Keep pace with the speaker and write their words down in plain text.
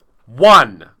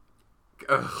1.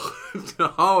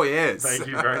 Oh, yes. Thank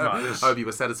you very much. I hope you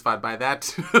were satisfied by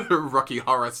that. Rocky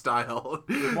Horror style.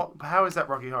 How is that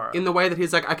Rocky Horror? In the way that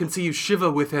he's like, I can see you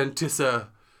shiver with Antissa.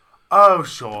 Oh,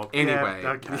 sure. Anyway.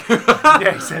 Yeah, okay.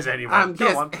 Yeah, he says anyway. Go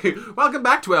Yes. on. Welcome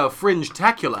back to our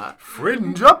Fringe-tacular.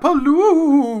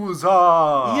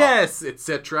 Fringe-a-palooza! Yes,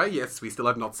 etc. Yes, we still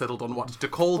have not settled on what to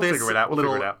call this figure it out. We'll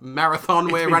little figure it out. marathon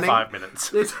It's we're been running. 5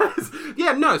 minutes. It has.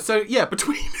 Yeah, no, so, yeah,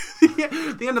 between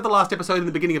the end of the last episode and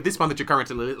the beginning of this one that you're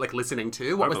currently, listening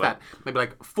to, what was Hopefully. that?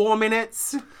 Maybe, 4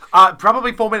 minutes?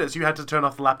 Probably 4 minutes. You had to turn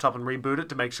off the laptop and reboot it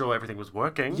to make sure everything was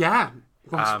working. Yeah.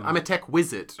 Gosh, I'm a tech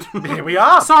wizard. Here we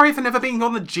are. Sorry for never being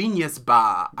on the Genius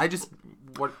Bar. I just...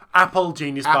 What? Apple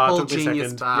Genius Bar Apple took me a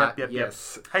Genius second. Bar, Yep.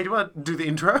 yes. Hey, do you want to do the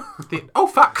intro? Oh,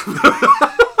 fuck.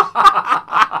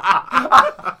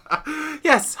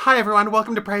 Yes, hi everyone,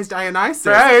 welcome to Praise Dionysus.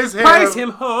 Praise him. Praise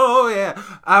him, oh yeah.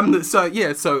 So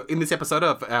in this episode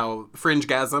of our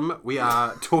Fringe-gasm, we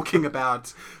are talking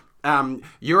about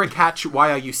You're a Catch,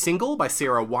 Why Are You Single? By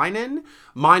Sarah Winan,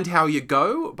 Mind How You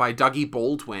Go by Dougie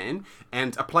Baldwin,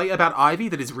 and a play about Ivy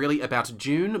that is really about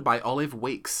June by Olive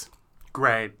Weeks.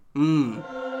 Great.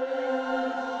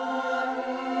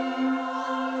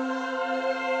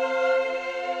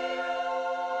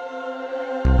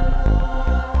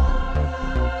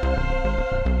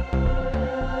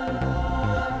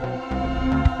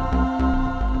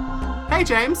 Hey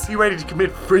James, You ready to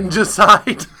commit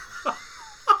fringicide?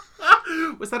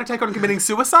 was that a take on committing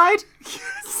suicide?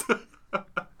 Yes.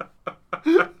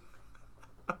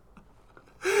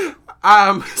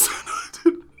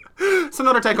 So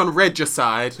not a take on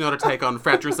regicide, not a take on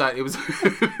fratricide. It was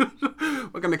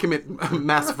we're going to commit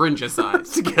mass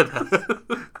fringicide together.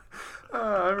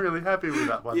 I'm really happy with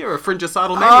that one. You're a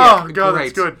fringicidal maniac. Oh, God,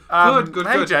 Great. that's good. Good.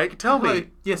 Hey, Jake, tell me. Hello.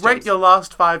 Yes, rate James. your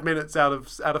last 5 minutes out of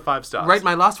 5 stars. Rate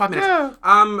my last 5 minutes.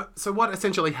 Yeah. So what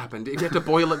essentially happened? If you had to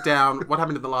boil it down, what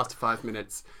happened in the last 5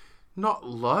 minutes? Not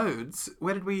loads.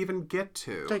 Where did we even get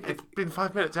to? Jake, it's been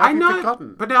 5 minutes. How have you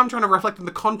forgotten? But now I'm trying to reflect on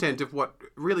the content of what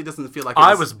really doesn't feel like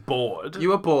I was bored. You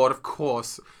were bored, of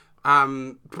course.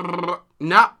 Nothing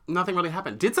really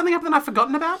happened. Did something happen that I've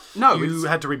forgotten about? No. You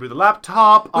had to reboot the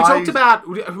laptop. We talked about,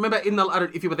 remember in the, I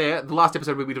don't, if you were there, the last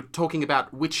episode we were talking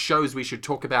about which shows we should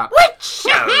talk about. Which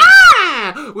shows?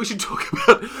 We should talk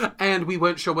about, and we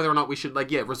weren't sure whether or not we should,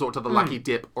 resort to the lucky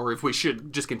dip, or if we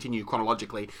should just continue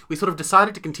chronologically. We sort of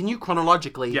decided to continue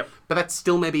chronologically, Yep. but that's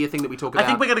still maybe a thing that we talk about. I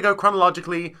think we're going to go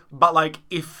chronologically, but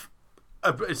if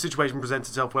a situation presents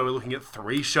itself where we're looking at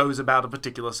 3 shows about a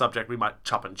particular subject, we might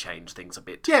chop and change things a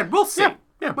bit. Yeah, we'll see.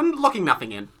 Yeah. We're locking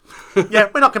nothing in. Yeah,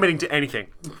 we're not committing to anything.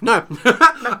 No.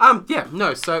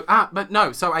 So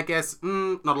I guess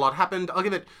not a lot happened. I'll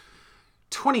give it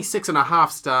 26.5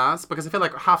 stars because I feel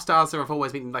like half stars have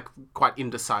always been quite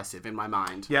indecisive in my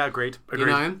mind. Yeah, agreed. You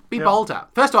know, be bolder.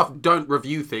 First off, don't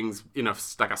review things in a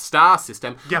star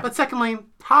system. Yeah. But secondly,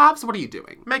 halves, what are you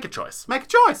doing? Make a choice. Make a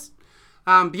choice.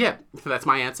 So that's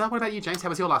my answer. What about you, James? How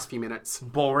was your last few minutes?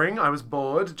 Boring. I was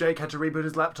bored. Jake had to reboot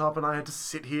his laptop and I had to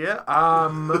sit here.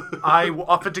 I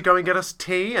offered to go and get us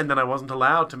tea and then I wasn't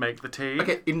allowed to make the tea.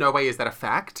 Okay, in no way is that a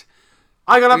fact.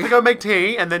 I got up to go make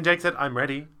tea and then Jake said, I'm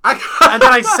ready. And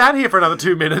then I sat here for another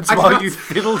 2 minutes while you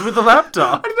fiddled with the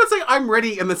laptop. I did not say I'm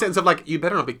ready in the sense of you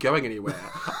better not be going anywhere.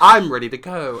 I'm ready to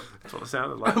go. That's what it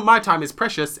sounded like. My time is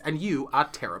precious and you are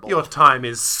terrible. Your time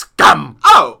is scum.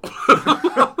 Oh!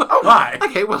 Oh, hi.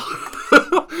 Okay, well,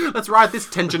 let's ride this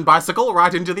tension bicycle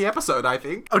right into the episode, I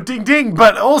think. Oh, ding ding,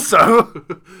 but also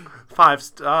 5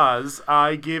 stars.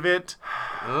 I give it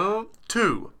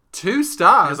 2. 2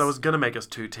 stars? Because I was going to make us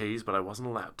 2 teas, but I wasn't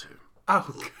allowed to.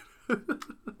 Oh.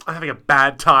 I'm having a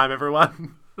bad time,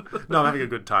 everyone. No, I'm having a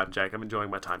good time, Jake. I'm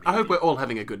enjoying my time here. I hope we're all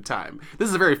having a good time. This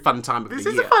is a very fun time of the year.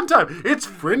 This is a fun time. It's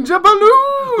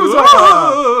Fringe-a-palooza.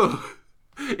 Whoa!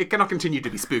 It cannot continue to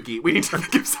be spooky. We need to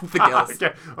think of something else.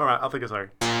 Okay. All right, I'll think of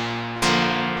something.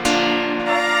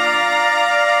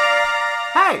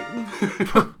 Hey!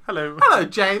 Hello. Hello,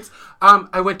 James.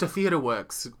 I went to Theatre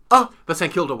Works. Oh, the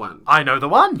St. Kilda one. I know the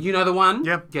one. You know the one?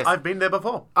 Yeah. Yes. I've been there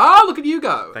before. Oh, look at you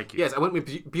go. Thank you. Yes, I went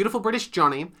with beautiful British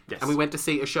Johnny. Yes. And we went to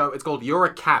see a show. It's called You're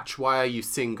a Catch, Why Are You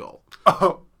Single?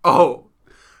 Oh. Oh,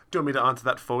 Do you want me to answer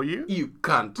that for you? you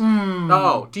cunt.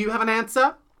 Oh, do you have an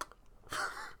answer?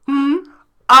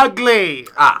 Ugly.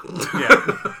 Ah.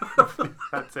 Yeah.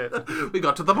 That's it. We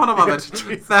got to the bottom of it.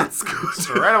 That's good.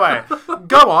 Straight away.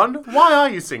 Go on. Why are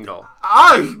you single?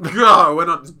 Oh, go. We're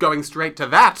not going straight to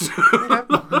that.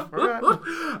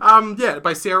 Right.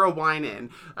 By Sarah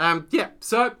Winan.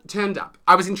 So turned up.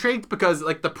 I was intrigued because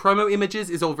the promo images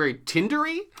is all very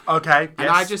Tindery. Okay. And yes.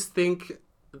 I just think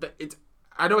that it's...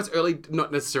 I know it's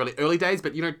not necessarily early days,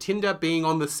 but, Tinder being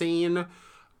on the scene,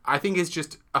 I think is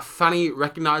just a funny,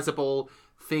 recognizable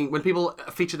thing. When people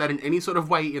feature that in any sort of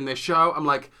way in their show, I'm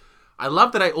like, I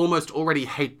love that I almost already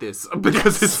hate this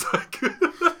because it's like...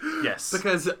 Yes.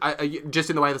 Because I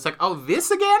just in the way that's like, oh, this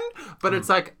again? But it's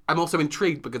like, I'm also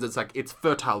intrigued because it's like, it's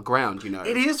fertile ground,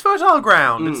 It is fertile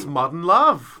ground. It's modern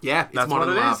love. Yeah, it's That's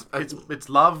modern what it is. It's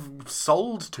love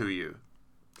sold to you.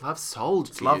 Love sold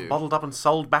to Love you. bottled up and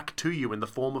sold back to you in the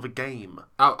form of a game.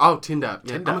 Oh, Tinder.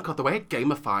 Yeah. Tinder. Oh my God, the way it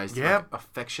gamifies Yeah.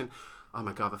 affection. Oh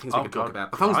my God, the things we could talk God,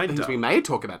 about. The things Grindr. we may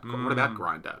talk about. What about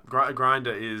Grindr?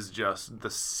 Grindr is just the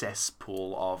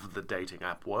cesspool of the dating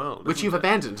app world. Which you've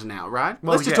abandoned now, right?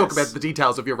 Well, Let's just talk yes. about the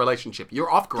details of your relationship.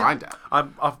 You're off Grindr.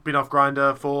 I've been off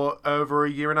Grindr for over a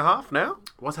year and a half now.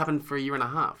 What's happened for a year and a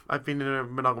half? I've been in a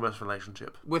monogamous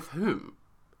relationship. With whom?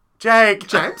 Jake!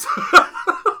 James?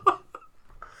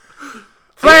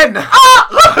 Flynn!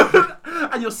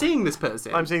 And you're seeing this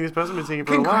person. I'm seeing this person, been seeing him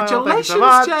for a while. Congratulations, Thank you so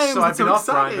much. James. So I've That's been so off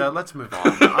exciting. Grindr. Let's move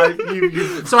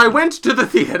on. So I went to the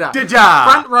theatre. Did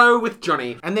ya? Front row with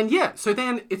Johnny. And then, so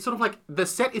then it's sort of like the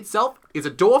set itself is a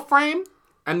door frame.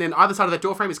 And then either side of that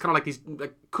door frame is kind of like these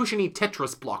cushiony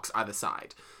Tetris blocks either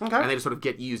side. Okay. And they just sort of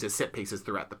get used as set pieces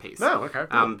throughout the piece. Oh, okay,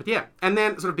 cool. But yeah. And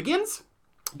then it sort of begins.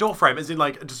 Door frame, as in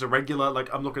like just a regular, like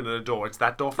I'm looking at a door. It's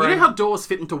that door You frame. know how doors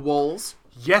fit into walls?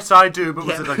 Yes, I do, but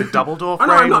was it like a double door Oh, frame?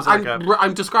 no, I'm Was not. it like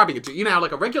I'm describing it to you. You know how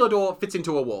like a regular door fits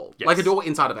into a wall? Yes. Like a door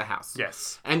inside of a house.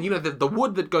 Yes. And the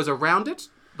wood that goes around it,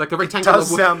 like the rectangular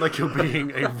does wood. sound like you're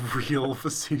being a real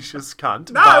facetious cunt.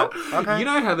 No! But, okay. You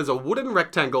know how there's a wooden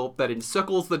rectangle that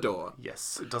encircles the door?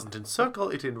 Yes, it doesn't encircle,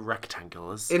 it in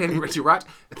rectangles. Right?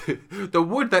 The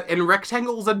wood that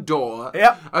rectangles a door.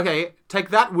 Yep. Okay, take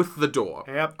that with the door.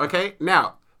 Yep. Okay,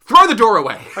 now, throw the door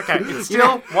away. Okay, it's You still,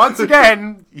 know- once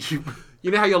again, You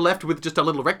know how you're left with just a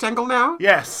little rectangle now?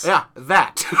 Yes. Yeah,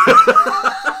 that.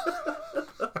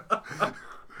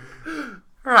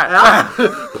 Right.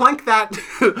 Plank that.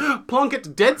 Plonk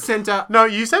it dead center. No,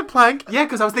 you said plank. Yeah,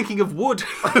 because I was thinking of wood.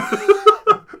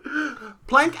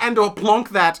 Plank and or plonk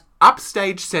that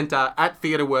upstage center at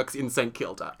Theatre Works in St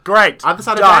Kilda. Great. Other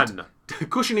side Done. of that,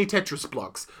 cushiony Tetris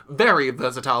blocks. Very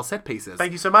versatile set pieces.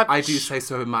 Thank you so much. I do say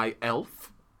so, my elf.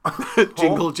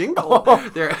 Jingle, jingle.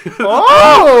 There.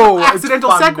 Oh! Accidental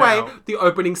it's fun segue. now. The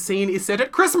opening scene is set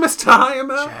at Christmas time.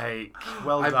 Jake,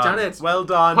 well I've done. done it. Well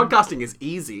done. Podcasting is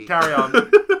easy. Carry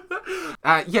on.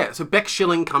 So Beck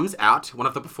Schilling comes out, one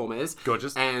of the performers.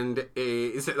 Gorgeous. And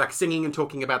is like singing and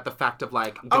talking about the fact of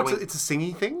like Oh, going... it's a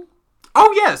singy thing?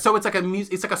 Oh yeah, so it's like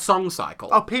it's like a song cycle.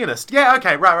 Oh, pianist. Yeah,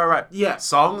 okay, right. Yeah.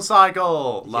 Song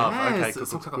cycle. Love. Yes, Okay, a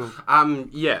song cool. cycle.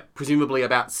 Yeah, presumably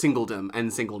about singledom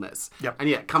and singleness. Yep. And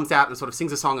yeah, comes out and sort of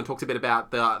sings a song and talks a bit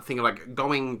about the thing of like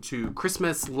going to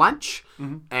Christmas lunch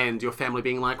and your family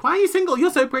being like, "Why are you single?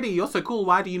 You're so pretty. You're so cool.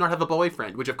 Why do you not have a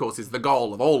boyfriend?" Which of course is the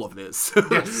goal of all of this.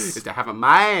 Yes. is to have a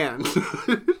man.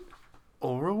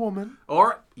 Or a woman.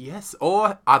 or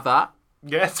other.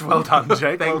 Yes, well done,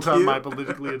 Jake. Well Thank done, you. my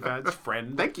politically advanced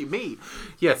friend. Thank you, me.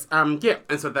 Yes, yeah,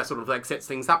 and so that sort of like sets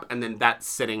things up, and then that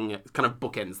setting kind of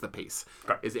bookends the piece,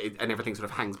 Great. and everything sort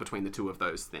of hangs between the two of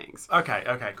those things. Okay,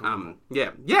 cool.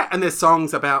 Yeah, and there's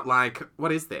songs about like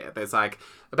what is there? There's like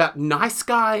about nice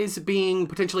guys being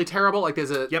potentially terrible. Like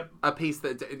there's a piece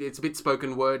that it's a bit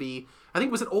spoken wordy. I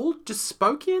think was it all just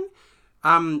spoken?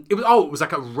 It was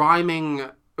like a rhyming.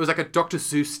 It was like a Dr.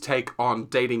 Seuss take on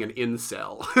dating an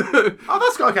incel. Oh,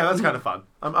 that's okay. That's kind of fun.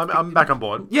 I'm back on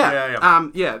board. Yeah,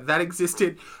 that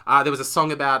existed. There was a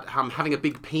song about having a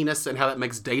big penis and how that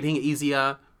makes dating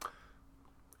easier.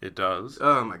 It does.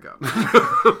 Oh my god.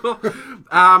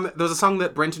 There was a song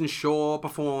that Brenton Shaw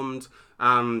performed.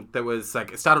 That was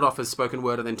like it started off as spoken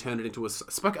word and then turned it into a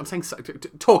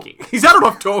talking. He started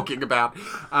off talking about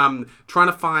trying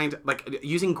to find like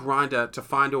using Grindr to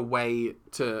find a way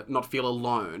to not feel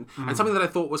alone. And something that I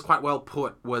thought was quite well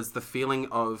put was the feeling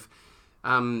of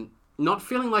not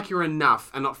feeling like you're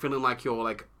enough and not feeling like you're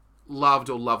like loved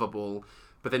or lovable,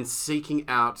 but then seeking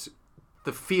out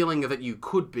the feeling that you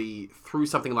could be through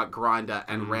something like Grindr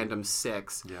and random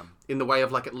sex in the way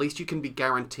of like at least you can be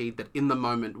guaranteed that in the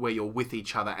moment where you're with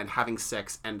each other and having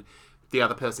sex and the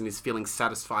other person is feeling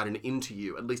satisfied and into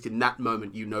you, at least in that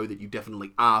moment you know that you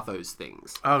definitely are those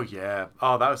things. Oh yeah.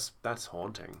 Oh, that's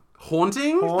haunting.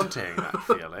 Haunting? Haunting, that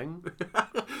feeling.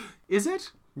 Is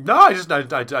it? No, I just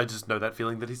know that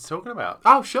feeling that he's talking about.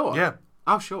 Oh, sure. Yeah.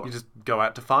 Oh, sure. You just go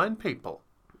out to find people.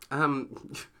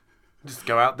 Just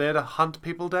go out there to hunt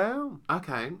people down.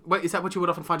 Okay. Wait, is that what you would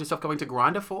often find yourself going to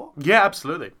Grindr for? Yeah,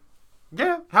 absolutely.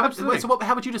 Yeah, absolutely. Wait, so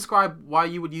how would you describe why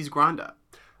you would use Grindr?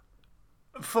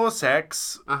 For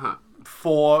sex, Uh-huh.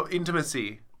 for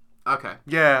intimacy, Okay.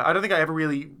 Yeah, I don't think I ever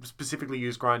really specifically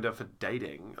used Grindr for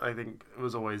dating. I think it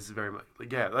was always very much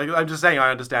I'm just saying I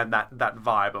understand that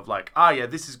vibe of like, yeah,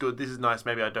 this is good, this is nice,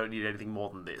 maybe I don't need anything more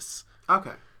than this.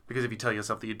 Okay. Because if you tell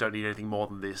yourself that you don't need anything more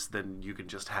than this, then you can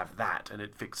just have that and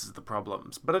it fixes the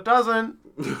problems. But it doesn't.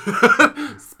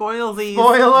 Spoilsies.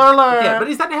 Spoiler alert. Yeah, but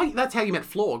that's how you met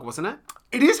Florg, wasn't it?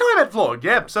 It is how I met Florg,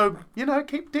 yeah. So,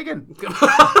 keep digging.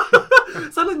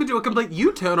 Suddenly we do a complete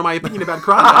U-turn on my opinion about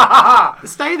Grindr.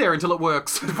 Stay there until it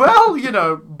works. Well,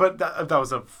 but that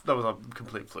was a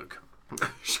complete fluke.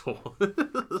 Sure.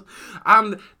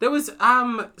 There was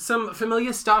some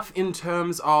familiar stuff in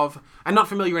terms of, and not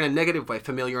familiar in a negative way,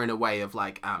 familiar in a way of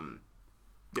like,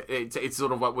 it's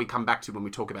sort of what we come back to when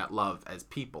we talk about love as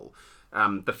people.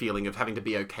 The feeling of having to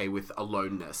be okay with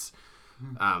aloneness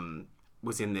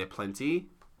was in there plenty.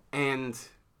 And,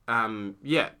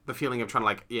 the feeling of trying to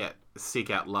like, seek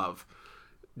out love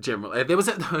generally. There was,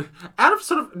 out of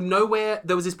sort of nowhere,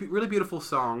 there was this really beautiful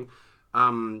song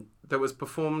that was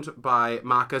performed by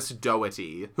Marcus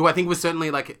Doherty, who I think was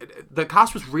certainly like, the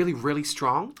cast was really, really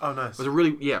strong. Oh, nice. It was a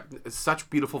really, such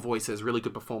beautiful voices, really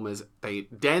good performers. They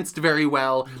danced very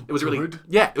well. It was really,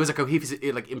 it was a cohesive,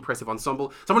 like impressive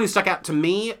ensemble. Someone who stuck out to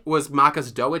me was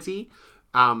Marcus Doherty.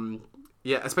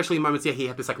 Especially in moments, he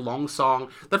had this like long song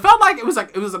that felt like it was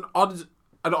an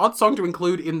odd song to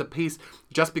include in the piece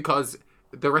just because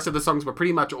the rest of the songs were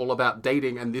pretty much all about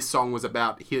dating, and this song was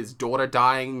about his daughter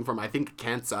dying from, I think,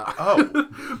 cancer. Oh.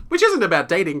 Which isn't about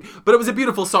dating, but it was a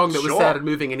beautiful song that was sad and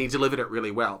moving, and he delivered it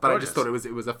really well. But Gorgeous. I just thought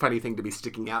it was a funny thing to be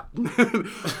sticking out.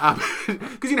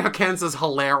 Because you know how cancer's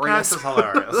hilarious. Cancer's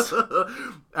hilarious.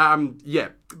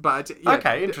 But...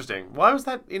 Okay, interesting. Why was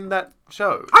that in that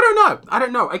show? I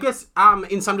don't know. I guess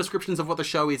in some descriptions of what the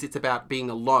show is, it's about being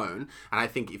alone, and I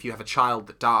think if you have a child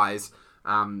that dies...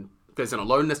 there's an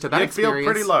aloneness to that experience. You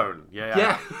feel pretty alone.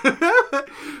 Yeah.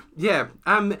 Yeah.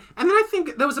 And then I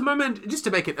think there was a moment, just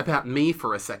to make it about me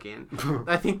for a second,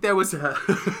 I think there was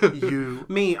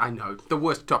me, I know, the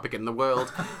worst topic in the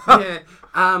world.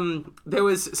 There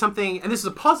was something, and this is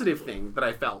a positive thing that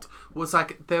I felt, was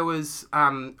like there was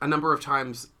a number of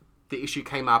times the issue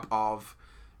came up of,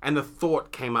 and the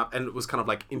thought came up, and it was kind of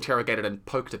like interrogated and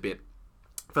poked a bit,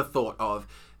 the thought of,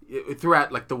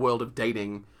 throughout like the world of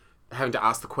dating, having to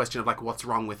ask the question of like, what's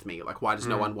wrong with me? Like, why does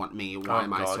no one want me? Why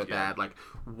am I so bad? Like,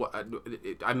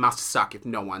 I must suck if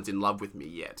no one's in love with me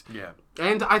yet. Yeah.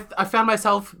 And I found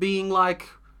myself being like,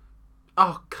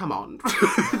 oh, come on. But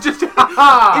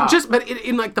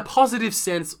in like the positive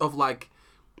sense of like,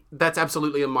 that's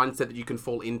absolutely a mindset that you can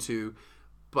fall into,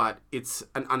 but it's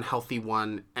an unhealthy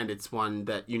one, and it's one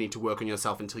that you need to work on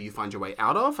yourself until you find your way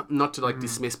out of. Not to like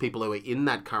dismiss people who are in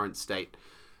that current state.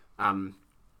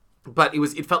 But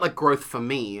it felt like growth for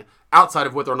me, outside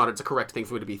of whether or not it's a correct thing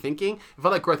for me to be thinking. It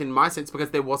felt like growth in my sense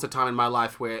because there was a time in my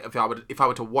life where if I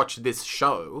were to watch this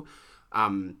show,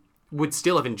 would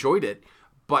still have enjoyed it,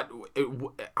 but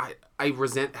I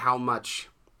resent how much.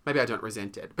 Maybe I don't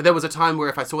resent it, but there was a time where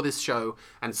if I saw this show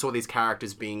and saw these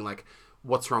characters being like,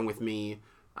 "What's wrong with me?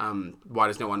 Why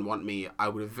does no one want me?" I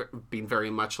would have been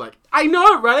very much like, I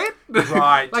know, right?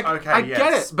 Right. Like, okay. I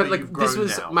get it, but like this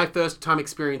was now. my first time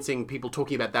experiencing people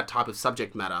talking about that type of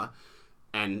subject matter,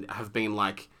 and have been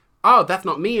like, "Oh, that's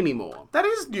not me anymore." That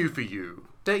is new for you.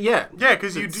 Yeah,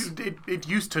 because it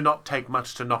used to not take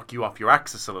much to knock you off your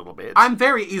axis a little bit. I'm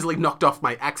very easily knocked off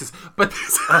my axis, but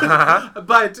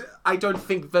but I don't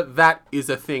think that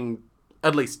is a thing,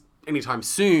 at least anytime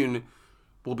soon,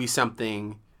 will be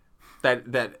something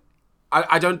that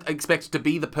I don't expect to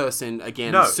be the person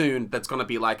again soon that's going to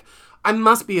be like, I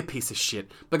must be a piece of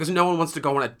shit because no one wants to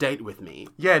go on a date with me.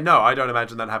 Yeah, no, I don't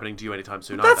imagine that happening to you anytime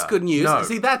soon That's either. good news. No.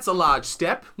 See, that's a large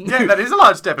step. Yeah, that is a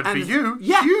large step, and for you,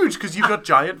 huge, because you've got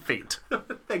giant feet.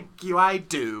 Thank you, I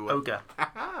do. Okay.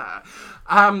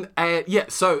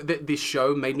 So this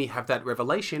show made me have that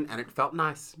revelation, and it felt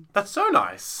nice. That's so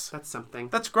nice. That's something.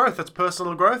 That's growth. That's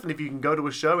personal growth. And if you can go to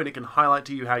a show and it can highlight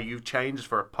to you how you've changed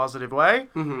for a positive way,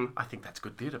 I think that's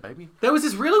good theatre, baby. There was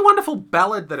this really wonderful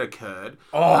ballad that occurred.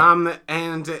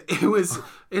 And it was,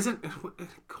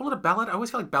 call it a ballad? I always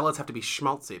feel like ballads have to be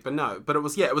schmaltzy, but no. But it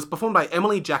was performed by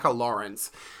Emily Jacka Lawrence.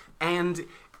 And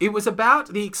it was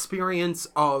about the experience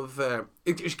of,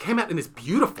 it came out in this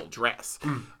beautiful dress.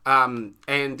 And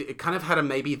it kind of had a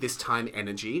maybe this time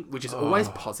energy, which is always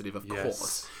positive, of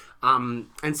course.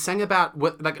 And sang about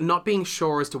not being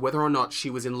sure as to whether or not she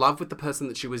was in love with the person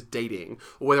that she was dating,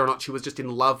 or whether or not she was just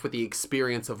in love with the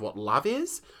experience of what love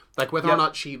is. Like whether or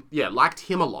not she, liked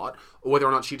him a lot, or whether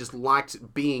or not she just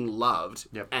liked being loved,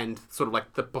 and sort of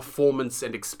like the performance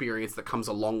and experience that comes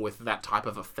along with that type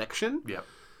of affection. Yep.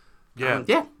 Yeah.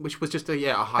 Yeah, which was just a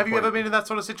high Have you point. ever been in that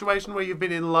sort of situation where you've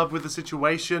been in love with the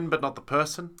situation but not the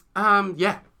person?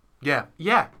 Yeah. Yeah.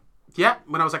 Yeah. Yeah.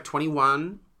 When I was like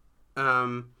 21.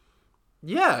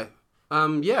 Yeah.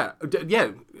 Yeah.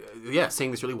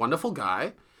 Seeing this really wonderful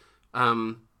guy.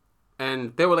 And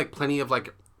there were like plenty of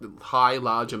like high,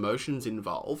 large emotions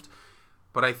involved.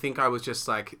 But I think I was just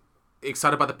like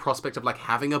excited by the prospect of like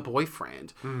having a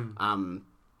boyfriend.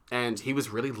 And he was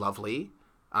really lovely.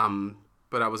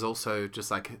 But I was also just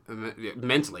like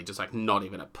mentally just like not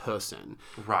even a person.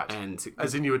 Right. And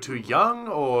As in you were too young,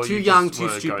 or too you young, just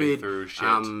too were going stupid. through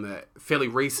shit? Fairly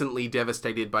recently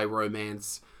devastated by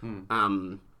romance.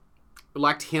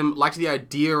 Liked the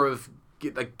idea of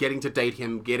getting to date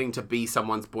him, getting to be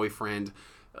someone's boyfriend.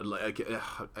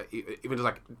 Even just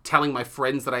like telling my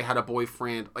friends that I had a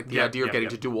boyfriend. Like the idea of getting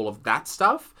to do all of that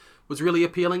stuff was really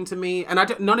appealing to me. And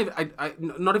not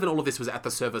even all of this was at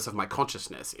the surface of my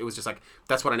consciousness. It was just like,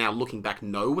 that's what I now, looking back,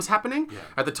 know was happening. Yeah.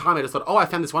 At the time, I just thought, I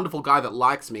found this wonderful guy that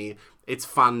likes me. It's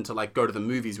fun to like go to the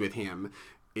movies with him.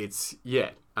 It's,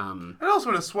 And also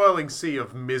in a swirling sea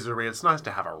of misery, it's nice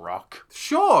to have a rock.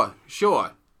 Sure.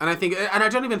 And I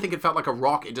don't even think it felt like a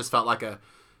rock. It just felt like a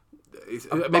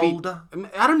boulder?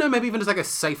 I don't know, maybe even just like a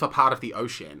safer part of the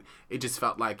ocean. It just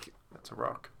felt like... That's a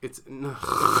rock. It's...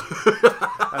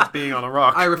 That's being on a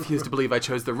rock. I refuse to believe I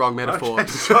chose the wrong metaphor.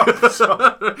 Okay,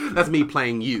 sure. That's me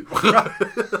playing you.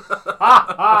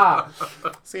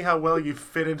 See how well you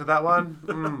fit into that one?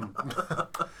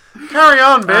 Carry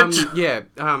on, bitch.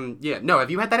 Yeah. No,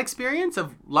 have you had that experience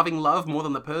of loving love more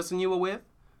than the person you were with?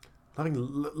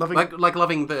 Loving... Like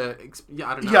loving the...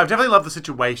 I don't know. Yeah, I've definitely loved the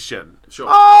situation. Sure.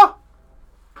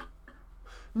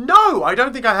 No, I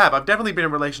don't think I have. I've definitely been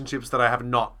in relationships that I have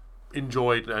not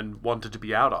enjoyed and wanted to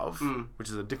be out of, which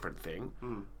is a different thing.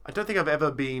 I don't think I've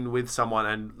ever been with someone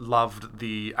and loved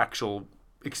the actual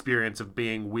experience of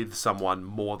being with someone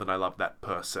more than I loved that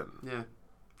person. Yeah,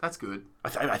 that's good.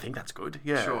 I think that's good.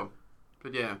 Yeah. Sure.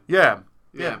 But yeah. Yeah.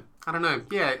 I don't know.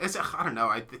 Yeah, I don't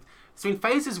know. It's been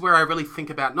phases where I really think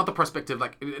about, not the prospect of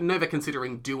like, never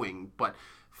considering doing, but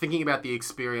thinking about the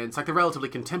experience, like the relatively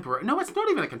contemporary... No, it's not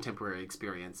even a contemporary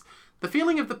experience. The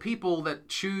feeling of the people that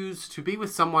choose to be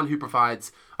with someone who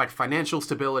provides like financial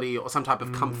stability or some type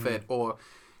of comfort or...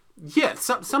 Yeah,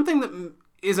 something that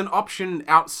is an option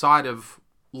outside of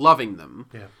loving them.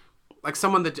 Yeah. Like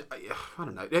someone that... I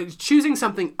don't know. Choosing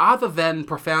something other than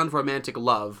profound romantic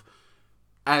love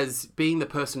as being the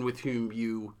person with whom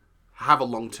you have a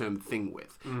long-term thing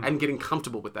with and getting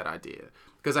comfortable with that idea.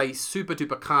 Because I super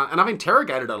duper can't, and I've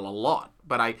interrogated it a lot,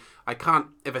 but I can't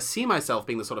ever see myself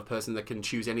being the sort of person that can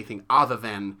choose anything other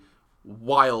than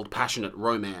wild, passionate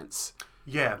romance.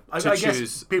 Yeah. I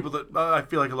guess people that, I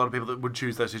feel like a lot of people that would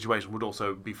choose that situation would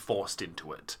also be forced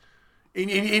into it.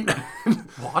 In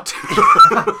What?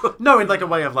 No, in like a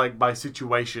way of like, by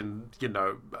situation, you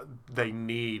know, they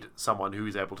need someone who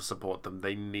is able to support them.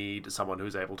 They need someone who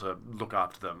is able to look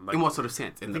after them. Like, In what sort of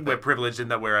sense? I think we're privileged in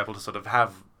that we're able to sort of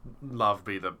have love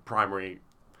be the primary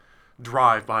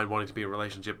drive behind wanting to be in a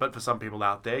relationship. But for some people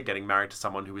out there, getting married to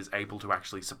someone who is able to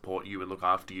actually support you and look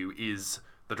after you is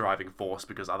the driving force,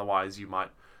 because otherwise you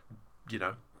might, you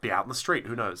know, be out in the street.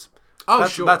 Who knows? Oh,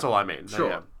 sure. That's all I mean.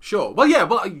 Sure. Well,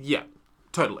 yeah.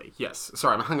 Totally, yes.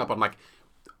 Sorry, I'm hung up on like...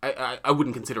 I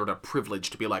wouldn't consider it a privilege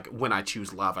to be like, when I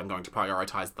choose love, I'm going to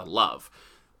prioritize the love.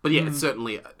 But yeah, it's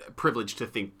certainly a privilege to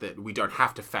think that we don't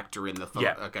have to factor in the thought.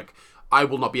 Yeah. Okay, I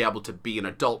will not be able to be an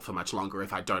adult for much longer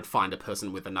if I don't find a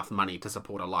person with enough money to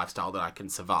support a lifestyle that I can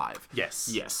survive.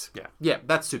 Yes. Yeah. Yeah,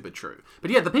 that's super true.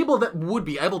 But yeah, the people that would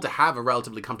be able to have a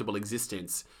relatively comfortable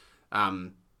existence,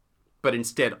 but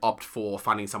instead opt for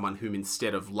finding someone whom,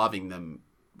 instead of loving them,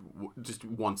 just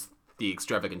wants the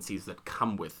extravagancies that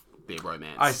come with their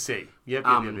romance. I see. Yep.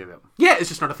 Yeah, it's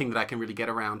just not a thing that I can really get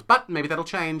around. But maybe that'll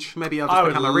change. Maybe I'll just I would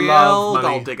become a love real money.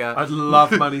 gold digger. I'd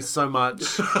love money so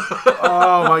much.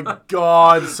 Oh my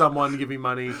god, someone give me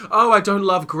money. Oh, I don't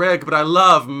love Greg, but I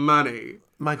love money.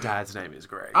 My dad's name is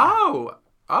Greg. Oh.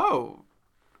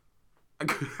 I'm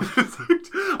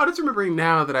just remembering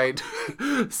now that I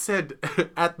said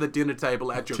at the dinner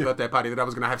table at your birthday party that I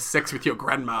was going to have sex with your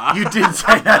grandma. You did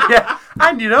say that, yeah.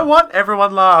 And you know what?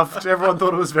 Everyone laughed. Everyone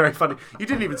thought it was very funny. You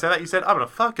didn't even say that. You said, I'm going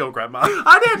to fuck your grandma.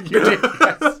 I did. You did,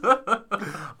 yes.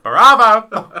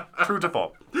 Bravo. True to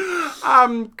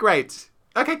form. Great.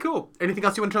 Okay, cool. Anything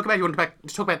else you want to talk about? You want to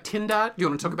talk about Tinder? Do you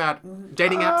want to talk about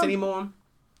dating apps anymore?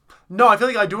 No, I feel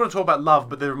like I do want to talk about love,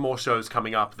 but there are more shows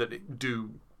coming up that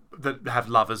have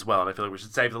love as well, and I feel like we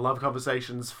should save the love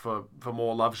conversations for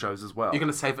more love shows as well. You're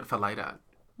going to save it for later.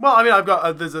 Well, I mean, I've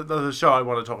got there's a show I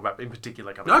want to talk about in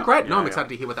particular coming No, up. great. No, Yeah, I'm yeah. excited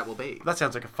to hear what that will be. That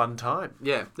sounds like a fun time.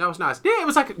 Yeah, that was nice. Yeah, it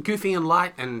was like goofy and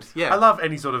light, and yeah. I love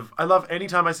any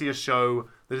time I see a show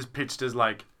that is pitched as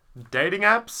like dating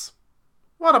apps.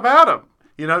 What about them?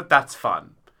 You know, that's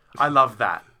fun. I love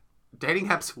that. Dating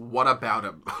apps, what about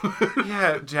him?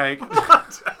 Yeah, Jake.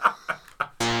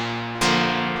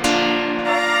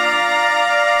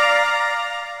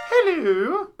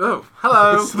 Hello. Oh,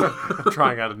 hello. I'm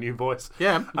trying out a new voice.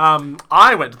 Yeah.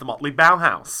 I went to the Motley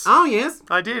Bauhaus. Oh, yes.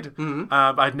 I did. Mm-hmm.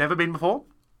 I'd never been before.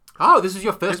 Oh, this is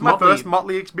your first It's my Motley. first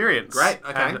Motley experience. Great,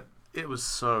 okay. And it was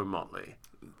so Motley.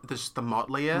 This is the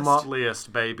Motliest.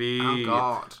 Motliest, baby. Oh,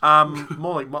 God.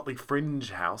 More like Motley Fringe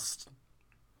House.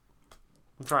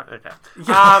 That's right, okay.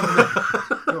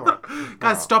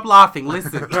 Guys, stop laughing.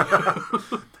 Listen.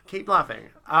 Keep laughing.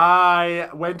 I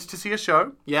went to see a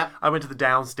show. Yeah. I went to the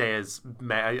downstairs,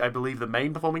 I believe the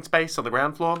main performing space on the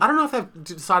ground floor. I don't know if they've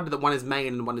decided that one is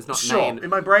main and one is not Sure. main. In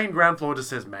my brain, ground floor just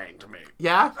says main to me.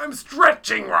 Yeah? I'm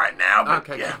stretching right now, but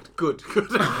Okay, yeah. good.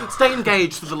 Stay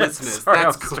engaged for the listeners. Sorry,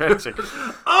 That's I'm good. stretching.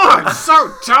 Oh, I'm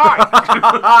so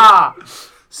tired.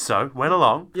 So, went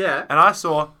along. Yeah. And I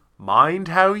saw Mind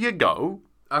How You Go.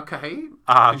 Okay.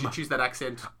 Did you choose that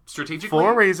accent strategically?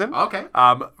 For a reason. Okay.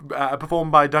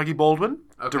 Performed by Dougie Baldwin,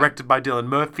 Okay. directed by Dylan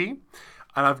Murphy.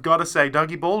 And I've got to say,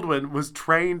 Dougie Baldwin was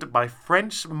trained by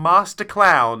French master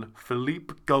clown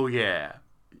Philippe Gaulier,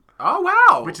 Oh,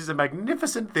 wow. which is a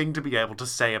magnificent thing to be able to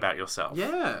say about yourself.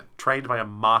 Yeah. Trained by a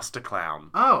master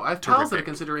clown. Oh, I have pals that are Terrific.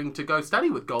 considering to go study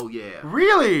with Gaulier.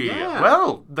 Really? Yeah.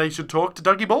 Well, they should talk to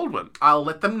Dougie Baldwin. I'll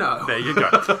let them know. There you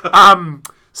go.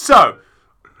 So,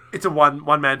 it's a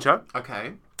one-man show.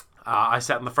 Okay. I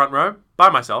sat in the front row by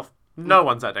myself. No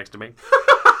one sat next to me.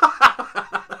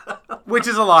 Which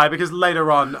is a lie, because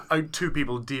later on, two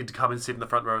people did come and sit in the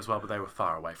front row as well, but they were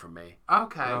far away from me.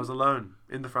 Okay. I was alone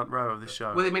in the front row of this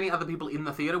show. Were there many other people in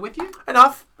the theatre with you?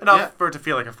 Enough Yeah. for it to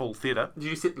feel like a full theatre. Did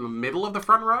you sit in the middle of the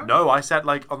front row? No, I sat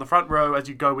like on the front row as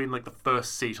you go in, like the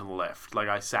first seat on the left. Like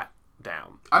I sat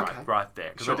down Okay. right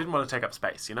there, because Sure. I didn't want to take up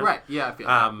space, you know? Right, yeah, I feel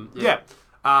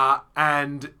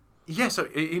And yeah, so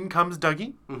in comes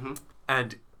Dougie, Mm-hmm.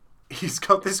 and he's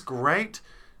got this great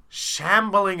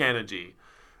shambling energy.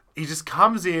 He just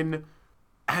comes in,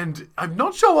 and I'm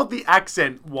not sure what the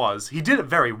accent was. He did it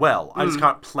very well. I just Mm.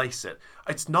 can't place it.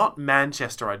 It's not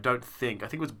Manchester, I don't think. I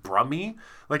think it was Brummie.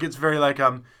 Like, it's very like,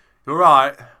 you're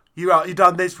right. You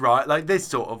done this right, like this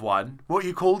sort of one. What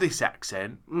you call this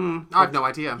accent? I have no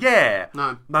idea. Yeah.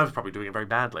 No. I was probably doing it very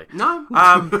badly. No.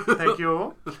 Thank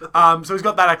you. So he's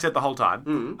got that accent the whole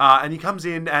time. And he comes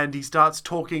in and he starts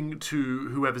talking to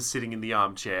whoever's sitting in the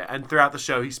armchair. And throughout the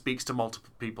show, he speaks to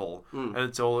multiple people. And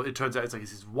it turns out it's like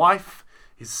it's his wife.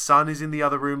 His son is in the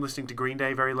other room listening to Green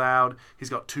Day very loud. He's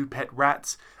got 2 pet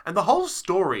rats. And the whole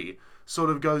story sort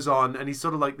of goes on. And he's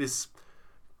sort of like this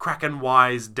crackin'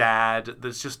 wise dad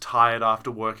that's just tired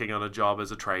after working on a job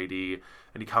as a tradie,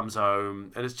 and he comes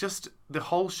home, and it's just, the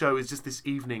whole show is just this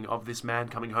evening of this man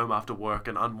coming home after work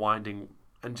and unwinding,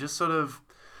 and just sort of,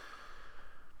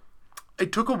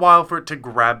 it took a while for it to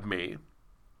grab me,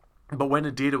 but when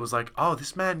it did, it was like, oh,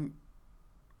 this man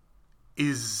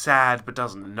is sad but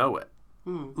doesn't know it.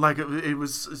 Like, it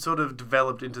was sort of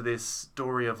developed into this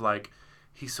story of like,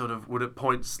 he sort of would at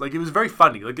points, like, it was very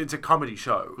funny, like, it's a comedy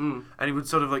show, and he would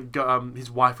sort of like go,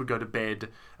 his wife would go to bed,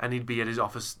 and he'd be at his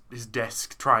office, his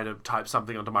desk, trying to type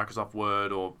something onto Microsoft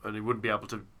Word, and he wouldn't be able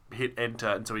to hit enter,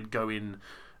 and so he'd go in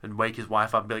and wake his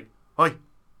wife up and be like, oi,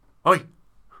 oi,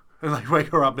 and like wake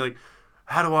her up and be like,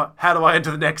 how do I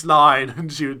enter the next line?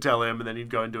 And she would tell him, and then he'd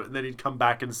go and do it, and then he'd come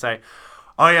back and say,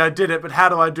 oh yeah, I did it, but how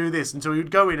do I do this? And so he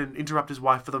would go in and interrupt his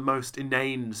wife for the most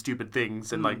inane, stupid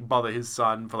things and like bother his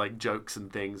son for like jokes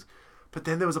and things. But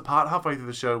then there was a part halfway through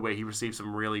the show where he received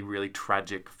some really, really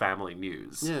tragic family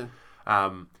news. Yeah.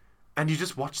 And you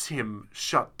just watched him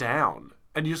shut down.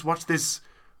 And you just watch this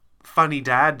funny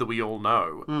dad that we all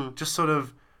know just sort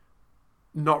of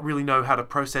not really know how to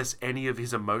process any of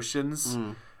his emotions.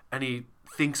 And he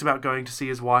thinks about going to see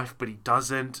his wife, but he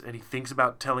doesn't. And he thinks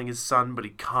about telling his son, but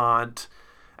he can't.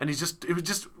 And it was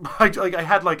just, like I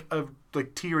had like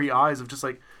teary eyes of just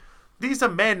like, these are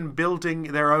men building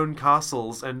their own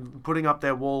castles and putting up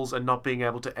their walls and not being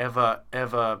able to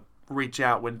ever reach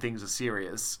out when things are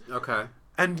serious. Okay.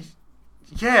 And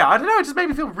yeah, I don't know, it just made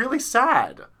me feel really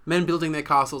sad. Men building their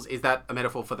castles, is that a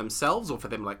metaphor for themselves or for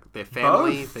them, like, their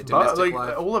family, their Both, domestic like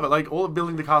life? all of it, like all of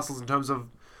building the castles in terms of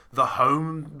the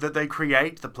home that they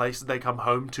create, the place that they come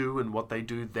home to and what they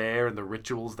do there and the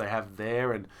rituals they have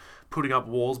there, and putting up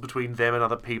walls between them and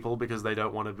other people because they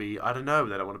don't want to be, I don't know,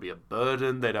 they don't want to be a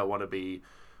burden, they don't want to be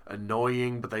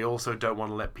annoying, but they also don't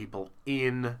want to let people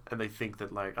in, and they think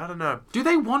that, like, I don't know. Do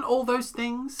they want all those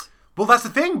things? Well, that's the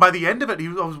thing. By the end of it,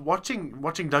 I was watching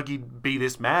Dougie be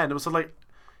this man. It was sort of like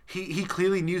he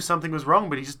clearly knew something was wrong,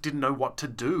 but he just didn't know what to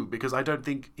do, because I don't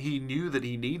think he knew that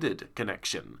he needed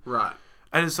connection. Right.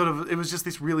 And it was just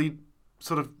this really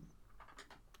sort of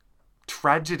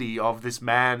tragedy of this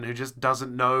man who just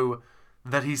doesn't know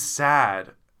that he's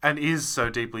sad, and is so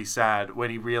deeply sad when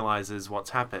he realizes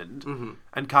what's happened,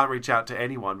 and can't reach out to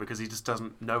anyone because he just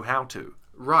doesn't know how to.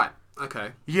 Right.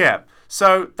 Okay. Yeah.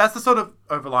 So that's the sort of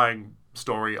overlying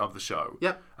story of the show.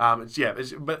 Yep.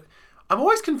 But I'm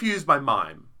always confused by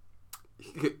mime.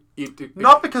 You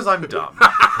Not because I'm dumb.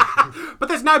 But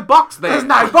there's no box there. There's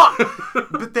no box.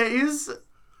 But there is.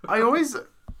 I always,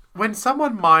 when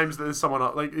someone mimes that there's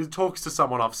someone, like, it talks to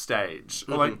someone off stage,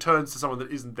 or like turns to someone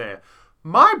that isn't there,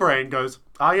 my brain goes,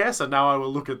 "Ah, yes, and now I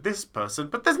will look at this person,"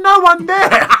 but there's no one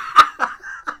there.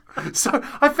 So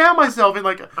I found myself in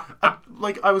like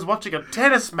I was watching a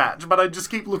tennis match, but I just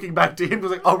keep looking back to him. I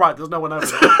was like, "Oh right, there's no one over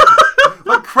there."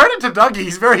 Like, credit to Dougie,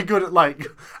 he's very good at like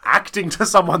acting to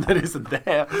someone that isn't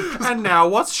there. And now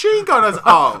what's she got as?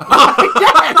 Oh,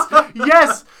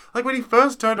 Yes. Like when he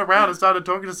first turned around and started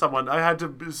talking to someone, I had to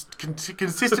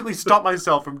consistently stop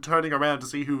myself from turning around to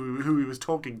see who he was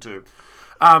talking to.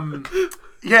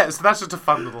 Yeah, so that's just a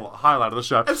fun little highlight of the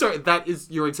show. I'm sorry, that is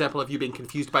your example of you being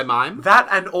confused by mime? That,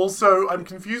 and also I'm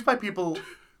confused by people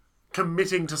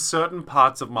committing to certain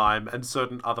parts of mime and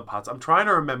certain other parts. I'm trying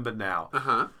to remember now.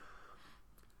 Uh-huh.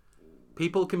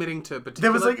 People committing to particular...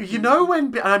 There was like, when...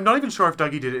 And I'm not even sure if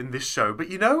Dougie did it in this show, but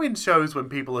in shows when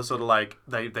people are sort of like,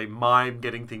 they mime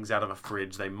getting things out of a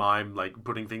fridge, they mime like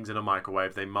putting things in a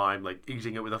microwave, they mime like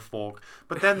eating it with a fork,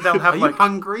 but then they'll have Are like... you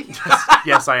hungry?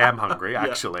 Yes, I am hungry,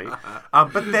 actually.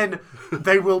 But then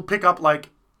they will pick up like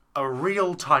a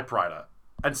real typewriter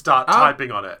and start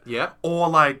typing on it. Yeah. Or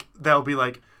like, they'll be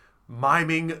like,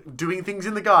 miming, doing things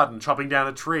in the garden, chopping down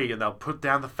a tree, and they'll put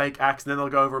down the fake axe, and then they'll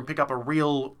go over and pick up a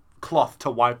real cloth to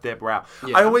wipe their brow.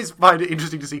 Yeah. I always find it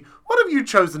interesting to see what have you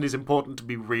chosen is important to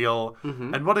be real,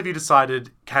 and what have you decided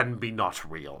can be not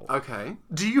real. Okay.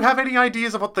 Do you have any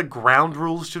ideas of what the ground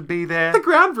rules should be there? The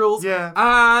ground rules? Yeah.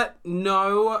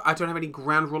 No, I don't have any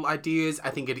ground rule ideas.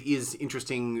 I think it is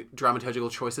interesting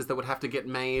dramaturgical choices that would have to get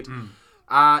made.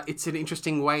 It's an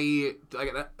interesting way,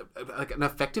 like an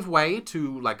effective way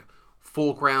to like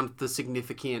foreground the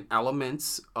significant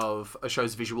elements of a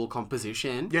show's visual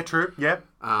composition. Yeah, true. Yeah.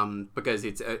 Because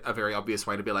it's a very obvious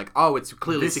way to be like, oh, it's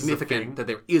clearly significant that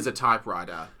there is a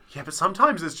typewriter. Yeah, but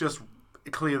sometimes it's just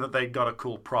clear that they got a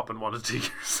cool prop and wanted to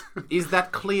use it. Is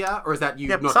that clear, or is that you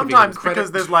not sometimes giving them credit?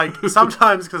 because there's like,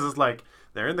 sometimes because it's like,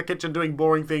 they're in the kitchen doing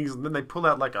boring things, and then they pull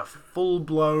out like a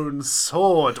full-blown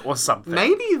sword or something.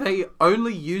 Maybe they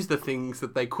only use the things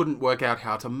that they couldn't work out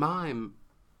how to mime.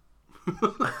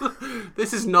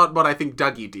 This is not what I think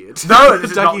Dougie did. No, this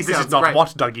is not great. what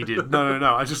Dougie did.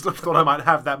 No. I just thought I might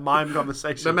have that mime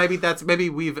conversation. So maybe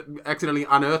we've accidentally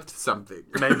unearthed something.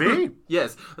 Maybe.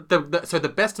 Yes. So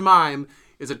the best mime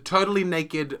is a totally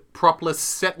naked, propless,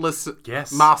 setless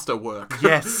masterwork.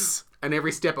 Yes. And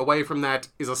every step away from that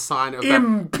is a sign of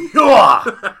impure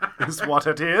is what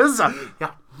it is.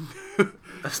 Yeah.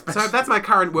 So that's my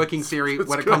current working theory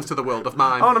when it comes to the world of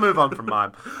mime. I want to move on from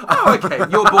mime. Oh, okay.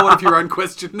 You're bored of your own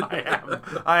question.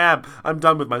 I am. I'm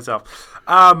done with myself.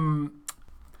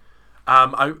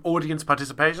 Audience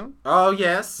participation. Oh,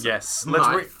 yes. Yes.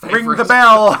 Let's ring the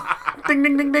bell. Ding,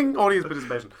 ding, ding, ding. Audience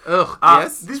participation. Ugh,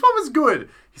 yes. This one was good.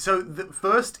 So the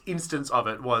first instance of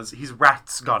it was his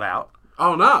rats got out.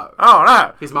 Oh, no. Oh,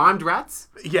 no. His mimed rats?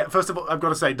 Yeah, first of all, I've got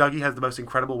to say, Dougie has the most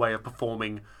incredible way of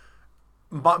performing,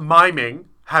 miming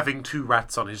having two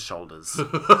rats on his shoulders. And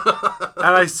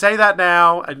I say that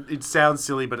now, and it sounds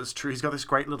silly, but it's true. He's got this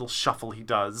great little shuffle he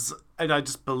does, and I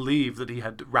just believe that he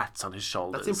had rats on his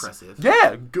shoulders. That's impressive.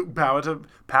 Yeah, good power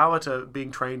to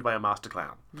being trained by a master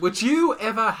clown. Would you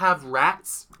ever have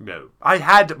rats? No. I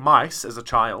had mice as a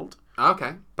child.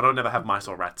 Okay. But I'll never have mice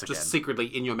or rats again. Just secretly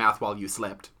in your mouth while you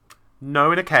slept.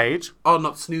 No, in a cage. Oh,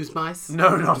 not snooze mice?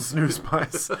 No, not snooze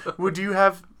mice. Would you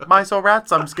have mice or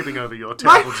rats? I'm skipping over your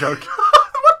terrible joke.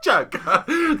 What joke?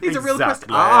 These are real questions.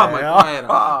 Oh, my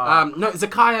God. No,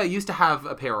 Zakaya used to have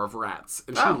a pair of rats,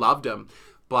 and she loved them.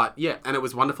 But, yeah, and it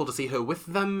was wonderful to see her with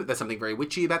them. There's something very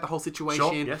witchy about the whole situation.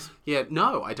 Sure, yes. Yeah,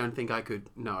 no, I don't think I could.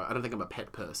 No, I don't think I'm a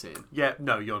pet person. Yeah,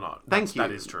 no, you're not. Thank you.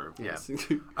 That is true. Yes.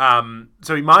 Yeah.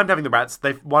 So he mimed having the rats.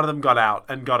 One of them got out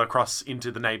and got across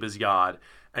into the neighbour's yard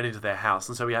and into their house.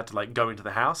 And so he had to, like, go into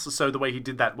the house. So the way he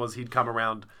did that was he'd come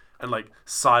around and like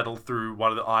sidle through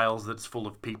one of the aisles that's full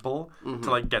of people to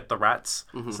like get the rats.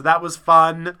 So that was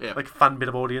fun, Yeah. like fun bit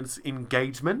of audience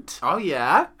engagement. Oh,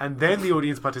 yeah? And then the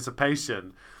audience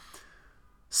participation.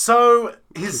 So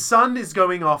his son is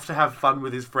going off to have fun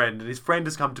with his friend, and his friend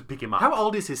has come to pick him up. How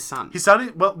old is his son? His son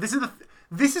is, well,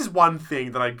 this is one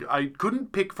thing that I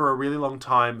couldn't pick for a really long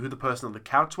time who the person on the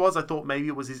couch was. I thought maybe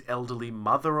it was his elderly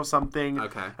mother or something.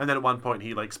 Okay. And then at one point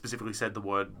he like specifically said the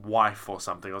word wife or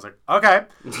something. I was like, okay.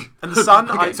 And the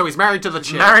son, Okay, so he's married to the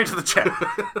chair. married to the chair.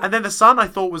 And then the son I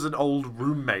thought was an old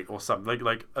roommate or something,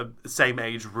 like a same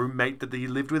age roommate that he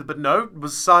lived with, but no, it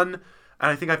was son. And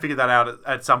I think I figured that out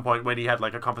at some point when he had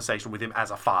like a conversation with him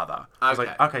as a father. I was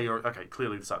like, okay, you're okay,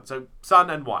 clearly the son. So son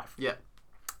and wife. Yeah.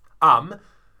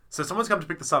 So someone's come to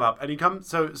pick the son up, and he comes.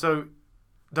 So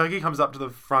Dougie comes up to the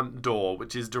front door,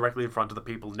 which is directly in front of the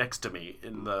people next to me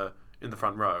in the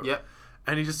front row. Yep.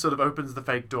 And he just sort of opens the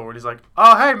fake door, and he's like,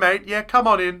 "Oh, hey, mate, yeah, come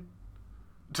on in."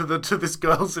 To this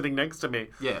girl sitting next to me.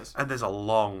 Yes. And there's a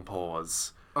long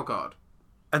pause, Oh, God.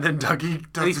 and then Dougie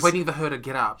does. And he's this- waiting for her to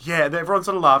get up. Yeah, and everyone's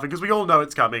sort of laughing because we all know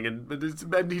it's coming,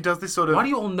 and he does this sort of. Why do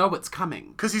you all know it's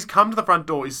coming? Because he's come to the front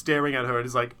door, he's staring at her, and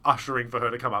is like ushering for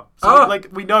her to come up. So Oh. like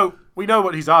we know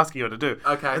what he's asking her to do.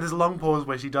 Okay. And there's a long pause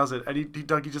where she does it, and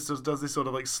Dougie just sort of does this sort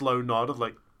of like slow nod of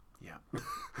like, yeah,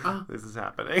 this is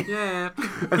happening. Yeah.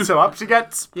 And so up she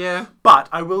gets. Yeah. But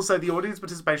I will say the audience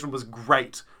participation was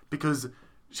great because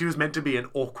she was meant to be an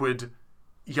awkward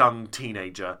young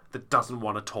teenager that doesn't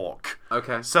want to talk.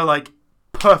 Okay. So like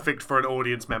perfect for an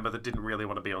audience member that didn't really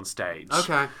want to be on stage.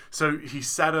 Okay. So he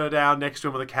sat her down next to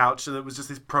him on the couch, and it was just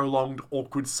this prolonged,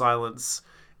 awkward silence,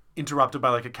 interrupted by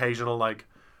like occasional like,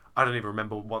 I don't even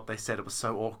remember what they said. It was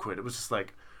so awkward. It was just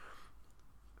like,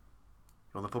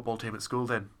 "You're on the football team at school,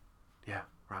 then?" "Yeah,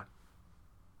 right."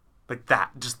 Like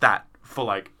that, just that for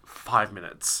like 5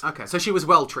 minutes. Okay, so she was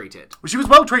well treated. She was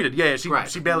well treated. Yeah, Right.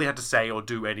 she barely had to say or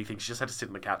do anything. She just had to sit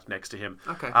on the couch next to him.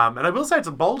 Okay. And I will say it's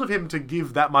bold of him to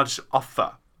give that much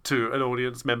offer to an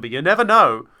audience member. You never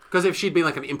know. Because if she'd been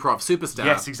like an improv superstar.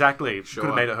 Yes, exactly. Sure. Could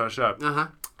have made it her show.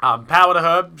 Uh-huh. Power to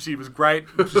her. She was great.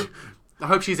 I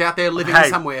hope she's out there living Hey.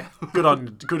 somewhere. Good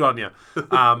on you.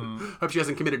 Hope she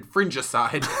hasn't committed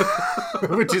fringicide.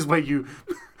 Which is where you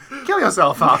kill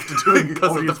yourself after doing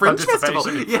Because of the audience Fringe participation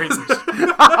Festival. in Yes.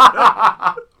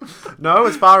 Fringe. No,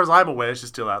 as far as I'm aware, she's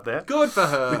still out there. Good for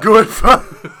her. Good for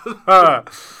her.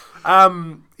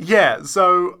 Yeah,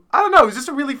 so I don't know. It was just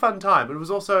a really fun time. It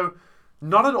was also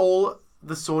not at all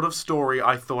the sort of story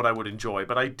I thought I would enjoy,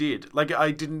 but I did. Like,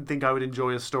 I didn't think I would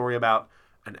enjoy a story about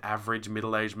an average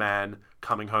middle-aged man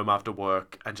coming home after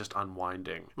work and just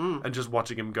unwinding and just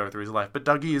watching him go through his life. But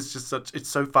Dougie is just it's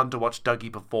so fun to watch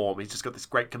Dougie perform. He's just got this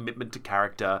great commitment to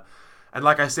character. And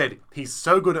like I said, he's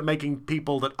so good at making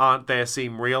people that aren't there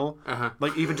seem real.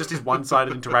 Like, even just his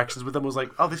one-sided interactions with them was like,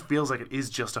 oh, this feels like it is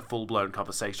just a full-blown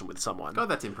conversation with someone. God,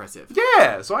 that's impressive.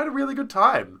 Yeah, so I had a really good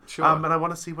time. Sure. And I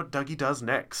want to see what Dougie does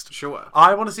next. Sure.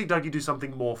 I want to see Dougie do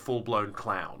something more full-blown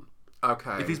clown.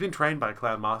 Okay. If he's been trained by a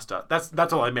clown master, that's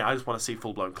all I mean. I just want to see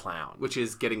full-blown clown. Which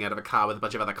is getting out of a car with a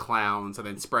bunch of other clowns and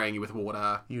then spraying you with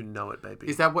water. You know it, baby.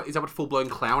 Is that what full-blown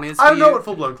clown is? I don't for know you? what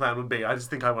full-blown clown would be. I just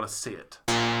think I want to see it.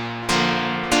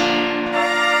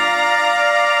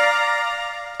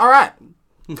 All right.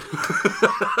 You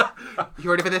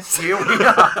ready for this? Here we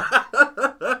are.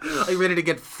 Are you ready to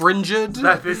get fringed?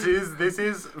 This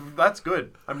is that's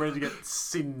good. I'm ready to get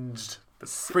singed.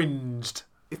 Fringed.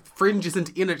 If fringe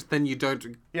isn't in it, then you don't...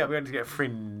 Yeah, we're going to get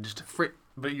fringed.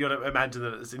 But you got to imagine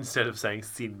that it's instead of saying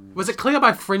singed. Was it clear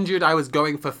by fringed I was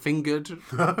going for fingered?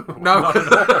 No.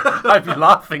 I'd be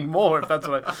laughing more if that's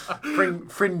what I...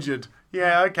 Fringed.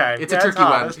 Yeah, okay. It's yeah, a tricky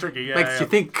hard. one. That's tricky, yeah. Makes you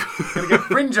think. Gonna get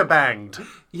fringer banged.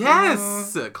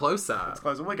 Yes! Closer.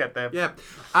 Closer, we'll get there. Yeah.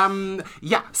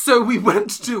 Yeah, so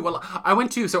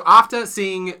so after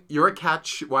seeing You're a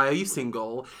Catch, Why Are You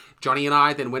Single, Johnny and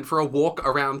I then went for a walk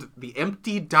around the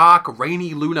empty, dark,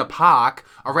 rainy Luna Park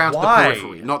around Why? the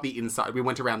periphery, not the inside. We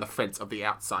went around the fence of the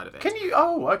outside of it. Can you...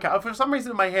 Oh, okay. For some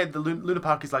reason in my head, the Luna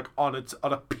Park is like on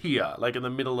a pier, like in the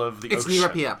middle of the It's ocean. near a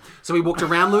pier. So we walked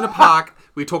around Luna Park,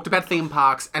 we talked about theme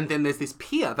parks, and then there's this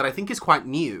pier that I think is quite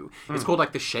new. It's called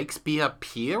like the Shakespeare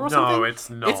Pier or something. No, it's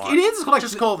not. It is. It's called like...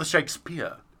 Just call it the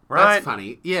Shakespeare, right? That's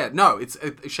funny. Yeah, no, it's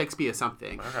Shakespeare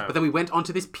something. Okay. But then we went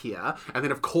onto this pier, and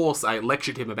then of course I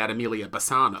lectured him about Amelia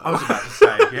Bassano. I was about to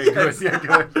say, yeah, good, yeah,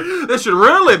 good. This should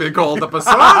really be called the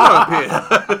Bassano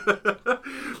Pier.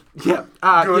 Yeah,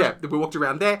 we walked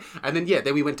around there, and then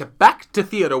then we went back to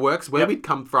Theatre Works, where we'd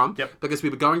come from, because we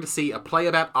were going to see a play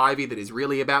about Ivy that is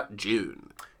really about June.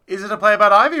 Is it a play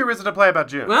about Ivy or is it a play about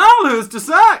June? Well, who's to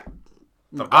say?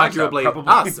 Not like that, Arguably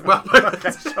probably. us. Well,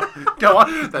 Okay, sure. Go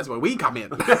on. that's where we come in.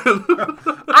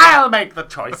 I'll make the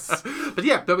choice. But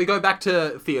yeah, but we go back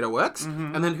to Theatre Works,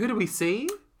 and then who do we see?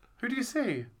 Who do you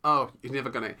see? Oh, you're never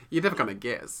gonna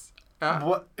guess.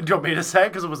 What do you want me to say?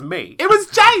 Because it was me. It was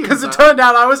James. Because it turned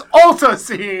out I was also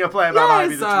seeing a play about Yes,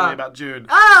 Ivy that's really about June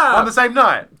Ah! on the same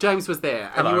night. James was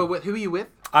there, and Hello. you were with, who were you with?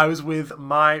 I was with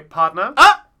my partner,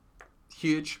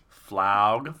 Huge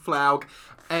Flaug. Flaug,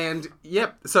 and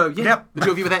so Yep. the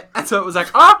two of you were there, and so it was like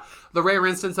the rare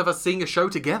instance of us seeing a show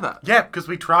together. Yeah, because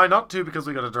we try not to because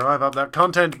we got to drive up that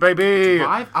content, baby.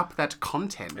 Drive up that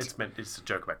content. It's a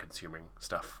joke about consuming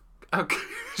stuff. Okay,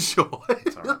 sure.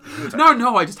 alright.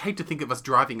 No, I just hate to think of us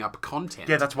driving up content.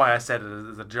 Yeah, that's why I said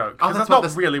it as a joke. Oh, Because that's that's what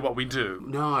not really what we do.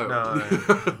 No.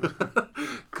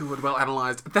 Good, well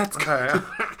analysed. That's Okay.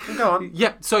 Go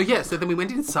on. So then we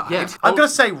went inside. Yeah. I'm going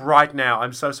to say right now,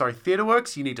 I'm so sorry. Theatre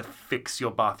Works, you need to fix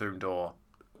your bathroom door.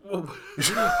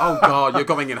 Oh god, you're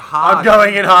going in hard. I'm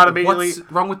going in hard immediately.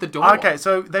 What's wrong with the door? Okay,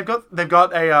 so they've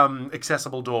got a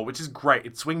accessible door, which is great.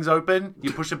 It swings open,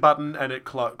 you push a button, and it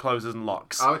closes and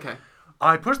locks. Oh, okay.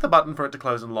 I pushed the button for it to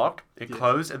close and lock. It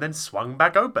closed and then swung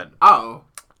back open. Oh.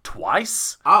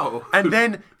 Twice. Oh. And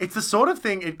then it's the sort of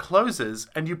thing it closes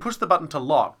and you push the button to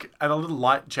lock and a little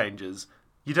light changes.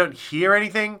 You don't hear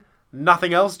anything.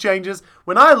 Nothing else changes.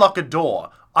 When I lock a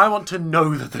door, I want to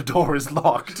know that the door is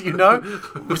locked, you know?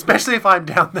 Especially if I'm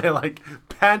down there like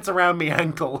pants around me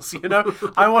ankles, you know?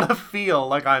 I want to feel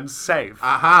like I'm safe.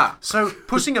 Aha. So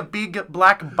pushing a big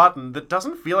black button that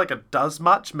doesn't feel like it does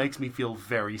much makes me feel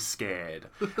very scared.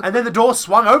 And then the door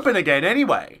swung open again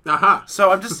anyway. Aha.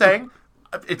 So I'm just saying,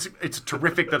 it's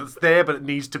terrific that it's there, but it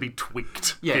needs to be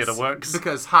tweaked. Yes. Theatre Works.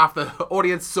 Because half the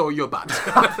audience saw your butt.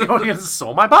 The audience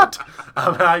saw my butt.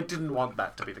 I didn't want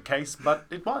that to be the case, but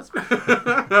it was.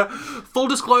 Full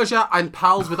disclosure, I'm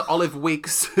pals with Olive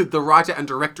Weeks, the writer and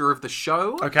director of the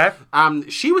show. Okay.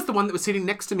 She was the one that was sitting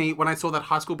next to me when I saw that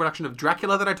high school production of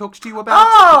Dracula that I talked to you about.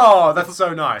 Oh, that's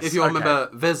so nice. If you remember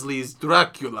Vesley's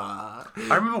Dracula.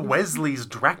 I remember Wesley's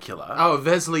Dracula. Oh,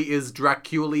 Vesley is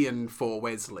Draculian for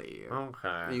Wesley. Okay.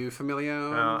 Are you familiar?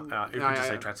 You can just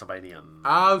say Transylvanian.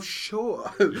 Oh,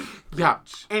 sure. Yeah.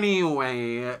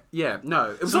 Anyway, yeah,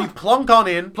 no. It was So you plonk on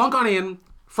in, plonk on in,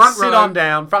 front row. sit on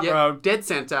down, front Yeah, row. dead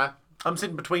center. I'm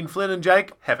sitting between Flynn and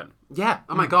Jake. Heaven. Yeah.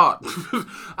 Oh my god.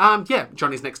 Yeah.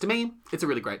 Johnny's next to me. It's a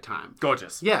really great time.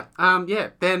 Gorgeous. Yeah. Yeah.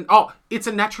 Then it's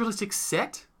a naturalistic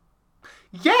set.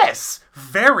 Yes,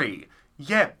 very.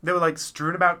 Yeah, they were like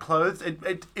strewn about clothes.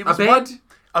 It was bed?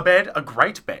 A bed, a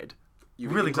great bed. You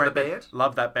Really into great the bed?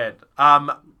 Love that bed.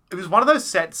 It was one of those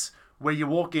sets where you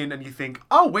walk in and you think,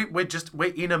 oh,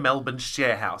 we're in a Melbourne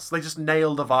share house. They just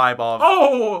nailed the vibe of.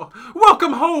 Oh,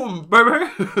 welcome home,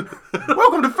 baby.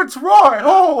 Welcome to Fitzroy.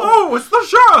 Oh, It's the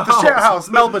share house. share house,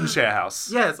 Melbourne share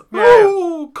house. Yes. Yeah.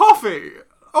 Oh, coffee.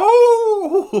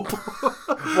 Oh.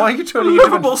 Why are you turning into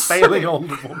Livable a failing old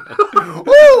woman?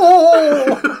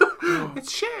 Oh.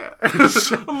 It's share.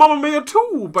 Mamma Mia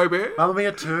 2, baby. Mamma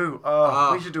Mia 2.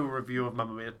 Oh, we should do a review of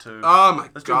Mamma Mia 2. Oh my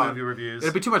Let's do god. movie reviews.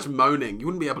 It'd be too much moaning. You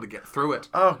wouldn't be able to get through it.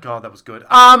 Oh god, that was good.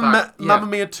 yeah. Mamma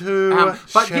Mia 2.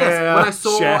 But yes, when I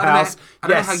saw, Share House. I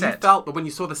don't know Yes, how you set. felt, but when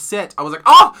you saw the set, I was like,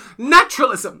 oh,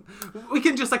 naturalism. We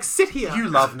can just like sit here. You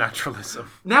love naturalism.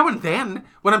 Now and then,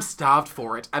 when I'm starved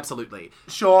for it, absolutely.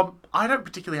 Sure, I don't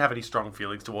particularly have any strong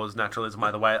feelings towards naturalism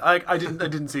either way. I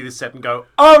didn't see this set and go,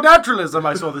 oh, naturalism.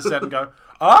 I saw this set and go,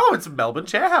 oh, it's a Melbourne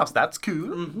share house. That's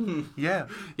cool. Mm-hmm. Yeah.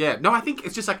 Yeah, no, I think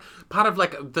it's just like part of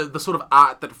like the sort of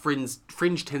art that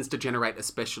Fringe tends to generate,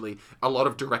 especially a lot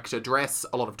of direct address,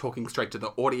 a lot of talking straight to the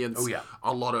audience, Oh, yeah.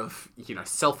 a lot of,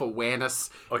 self-awareness.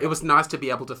 Oh, yeah. It was nice to be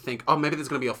able to think, oh, maybe there's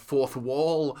going to be a fourth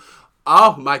wall.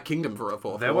 Oh, my kingdom for a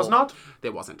fourth There wall. was not?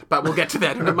 There wasn't. But we'll get to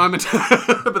that in a moment.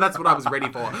 But that's what I was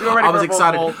ready for. were ready I was for a fourth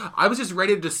excited. wall. I was just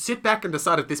ready to just sit back and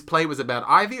decide if this play was about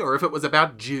Ivy or if it was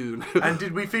about June. And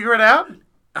did we figure it out?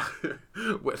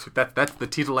 Well, that's the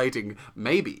tittillating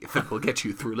maybe that will get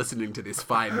you through listening to this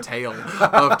fine tale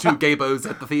of two gaybos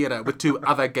at the theatre with two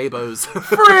other gaybos.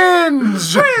 Fringe!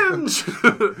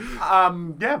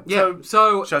 Yeah. Yeah, So,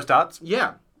 so show starts.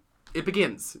 yeah, it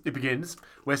begins. It begins.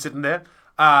 We're sitting there.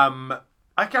 I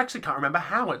actually can't remember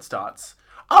how it starts.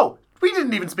 Oh, we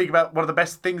didn't even speak about one of the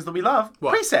best things that we love.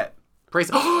 What? Preset.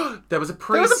 Preset. Oh, there was a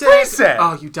preset. There was a preset.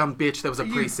 Oh, you dumb bitch! There was a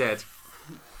preset.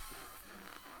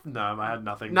 No, I had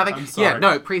nothing. Nothing. I'm sorry. Yeah,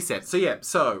 no preset.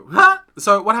 So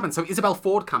so what happened? So Isabel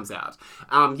Ford comes out.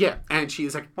 Yeah, and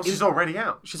she's like, Well, she's already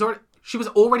out. She was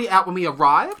already out when we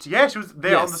arrived. Yeah, she was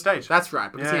there on the stage. That's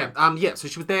right. Because, Yeah. yeah. So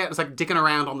she was there. It was like dicking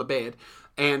around on the bed.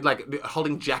 and like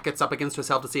holding jackets up against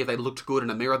herself to see if they looked good in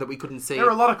a mirror that we couldn't see. There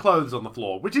are a lot of clothes on the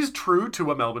floor, which is true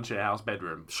to a Melbourne share house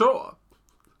bedroom. Sure,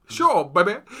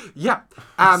 baby. Yeah.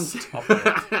 Stop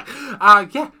it.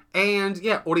 Yeah. And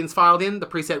yeah, audience filed in. The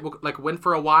preset went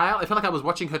for a while. I feel like I was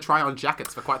watching her try on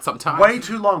jackets for quite some time. Way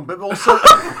too long, but also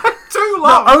too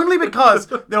long. No, only because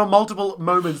there were multiple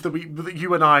moments that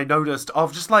you and I noticed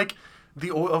of just like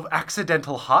of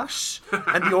accidental hush,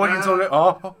 and the audience all go,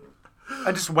 oh,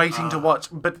 and just waiting to watch.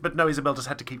 But no, Isabel just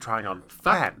had to keep trying on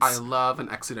fans. I love an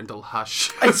accidental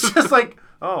hush. It's just like,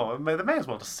 oh, they may as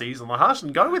well just seize on the hush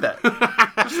and go with it.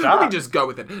 Let me just go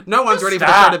with it. No one's ready for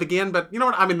the show to begin, but you know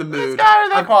what? I'm in the mood.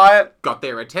 They're quiet. Got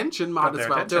their attention. Might as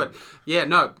well do it. Yeah,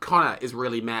 no, Connor is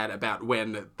really mad about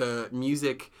when the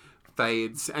music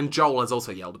fades, and Joel has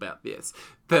also yelled about this.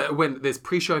 When there's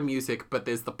pre-show music, but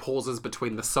there's the pauses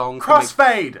between the songs.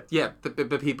 Crossfade! Yeah, the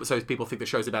people think the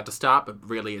show's about to start, but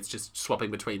really it's just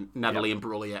swapping between Natalie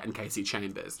Imbruglia and Casey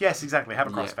Chambers. Yes, exactly. Have a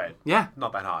crossfade. Yeah.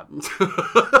 Not that hard.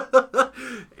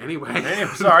 Anyway,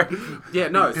 sorry. Yeah,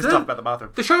 no. Pissed off about the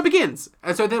bathroom. The show begins.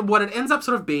 And so then what it ends up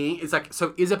sort of being is like,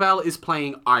 so Isabel is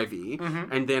playing Ivy,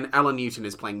 and then Alan Newton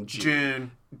is playing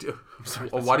June.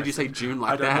 Why did you say June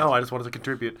like that? I don't know. I just wanted to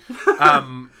contribute.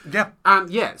 Yeah.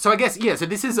 Yeah. So I guess, so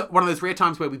this is one of those rare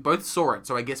times where we both saw it.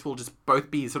 So I guess we'll just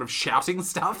both be sort of shouting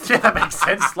stuff. Yeah, that makes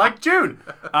sense. Like June.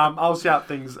 I'll shout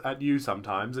things at you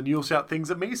sometimes, and you'll shout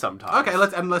things at me sometimes. Okay,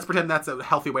 let's pretend that's a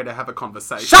healthy way to have a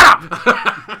conversation. Shut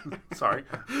up! Sorry.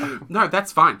 No,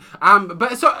 that's fine.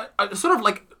 But so sort of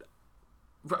like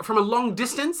from a long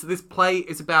distance, this play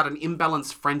is about an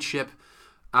imbalanced friendship.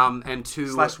 And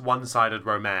 / one-sided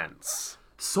romance.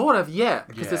 Sort of, yeah.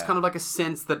 Because there's kind of like a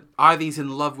sense that Ivy's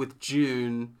in love with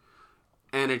June,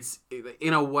 and it's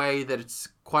in a way that it's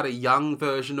quite a young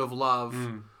version of love.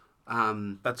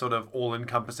 That sort of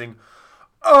all-encompassing,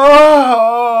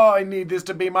 oh, I need this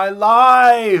to be my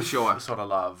life. Sure. Sort of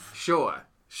love. Sure.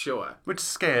 Which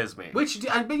scares me. But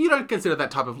you don't consider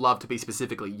that type of love to be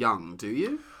specifically young, do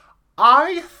you?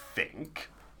 I think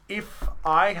if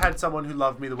I had someone who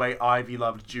loved me the way Ivy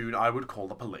loved June, I would call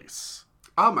the police.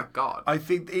 Oh my god! I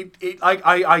think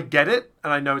I get it,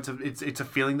 and I know it's a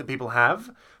feeling that people have,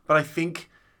 but I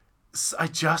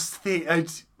just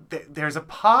think there's a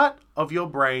part of your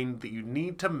brain that you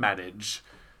need to manage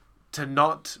to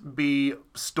not be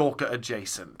stalker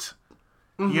adjacent.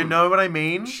 Mm-hmm. You know what I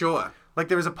mean? Sure. Like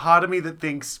there is a part of me that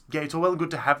thinks, yeah, it's all well and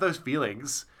good to have those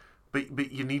feelings,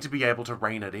 but you need to be able to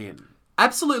rein it in.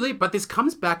 Absolutely, but this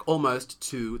comes back almost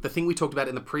to the thing we talked about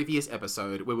in the previous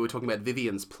episode where we were talking about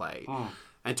Vivian's play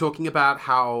and talking about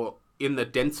how in the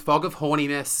dense fog of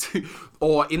horniness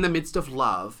or in the midst of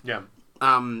love,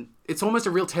 it's almost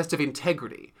a real test of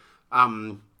integrity.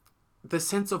 The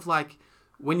sense of like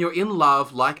when you're in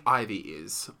love like Ivy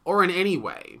is, or in any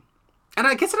way, and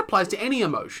I guess it applies to any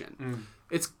emotion,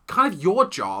 it's kind of your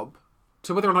job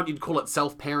to whether or not you'd call it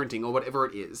self-parenting or whatever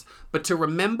it is, but to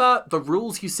remember the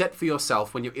rules you set for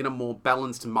yourself when you're in a more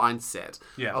balanced mindset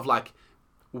of like,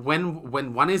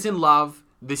 when one is in love,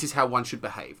 this is how one should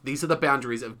behave. These are the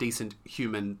boundaries of decent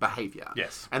human behavior.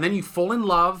 Yes. And then you fall in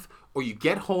love, or you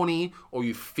get horny, or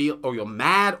you feel, or you're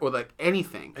mad, or like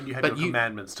anything. And you have your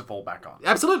commandments to fall back on.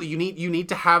 Absolutely. You need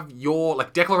to have your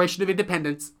like Declaration of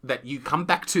Independence that you come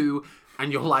back to,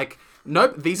 and you're like,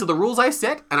 nope, these are the rules I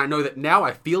set, and I know that now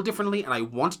I feel differently, and I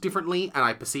want differently, and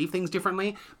I perceive things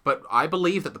differently, but I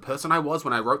believe that the person I was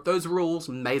when I wrote those rules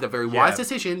made a very wise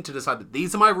decision to decide that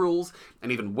these are my rules,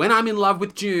 and even when I'm in love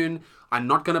with June, I'm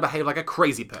not going to behave like a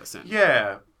crazy person.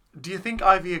 Yeah. Do you think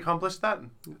Ivy accomplished that?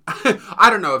 I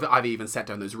don't know if Ivy even set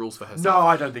down those rules for herself. No,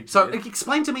 I don't think so.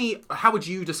 Explain to me, how would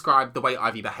you describe the way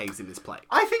Ivy behaves in this play?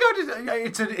 I think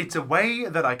it's a way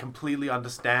that I completely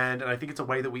understand, and I think it's a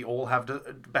way that we all have to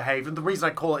behave. And the reason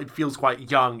I call it feels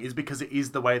quite young is because it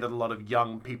is the way that a lot of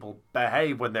young people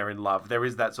behave when they're in love. There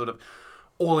is that sort of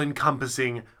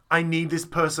all-encompassing, I need this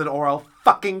person or I'll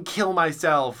fucking kill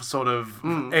myself sort of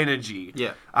energy.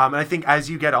 Yeah. And I think as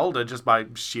you get older, just by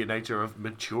sheer nature of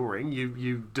maturing,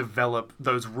 you develop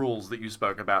those rules that you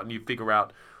spoke about, and you figure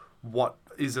out what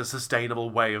is a sustainable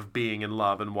way of being in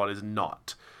love and what is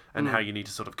not, and how you need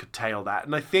to sort of curtail that.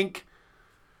 And I think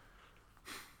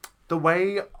the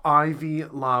way Ivy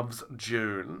loves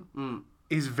June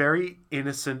is very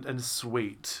innocent and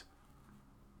sweet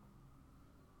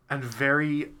and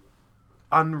very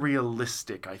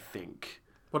unrealistic, I think.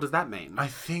 What does that mean? I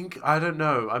don't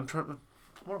know.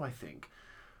 What do I think?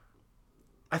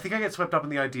 I think I get swept up in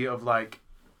the idea of like,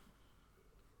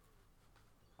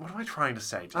 what am I trying to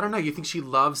say? I don't know. You think she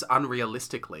loves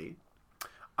unrealistically?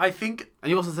 I think... And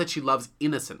you also said she loves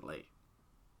innocently.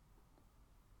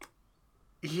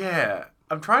 Yeah.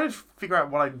 I'm trying to figure out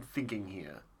what I'm thinking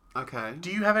here. Okay. Do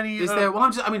you have any... Is there... Well,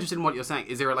 I'm interested in what you're saying.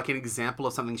 Is there like an example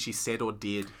of something she said or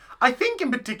did? I think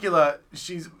in particular,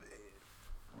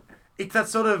 it's that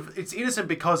sort of... It's innocent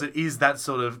because it is that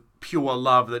sort of pure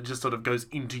love that just sort of goes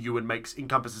into you and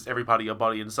encompasses every part of your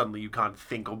body, and suddenly you can't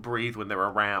think or breathe when they're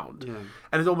around. Yeah.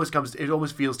 And it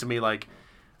almost feels to me like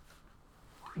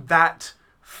that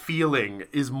feeling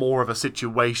is more of a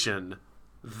situation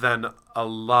than a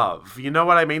love. You know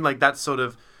what I mean? Like that sort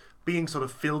of being sort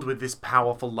of filled with this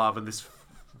powerful love and this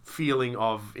feeling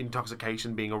of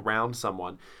intoxication being around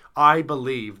someone. I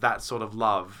believe that sort of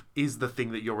love is the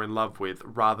thing that you're in love with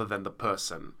rather than the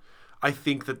person. I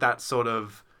think that sort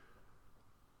of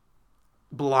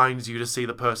blinds you to see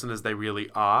the person as they really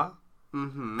are.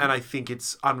 Mm-hmm. And I think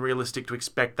it's unrealistic to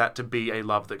expect that to be a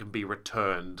love that can be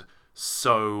returned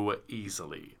so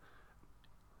easily.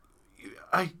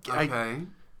 Okay.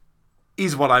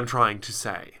 Is what I'm trying to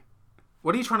say.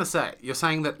 What are you trying to say? You're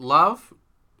saying that love,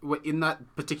 in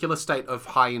that particular state of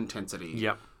high intensity,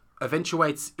 Yep.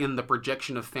 eventuates in the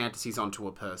projection of fantasies onto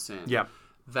a person. Yep.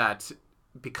 That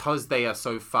because they are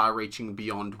so far-reaching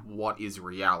beyond what is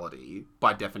reality,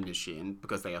 by definition,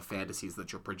 because they are fantasies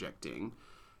that you're projecting,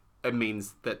 it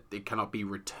means that it cannot be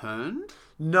returned?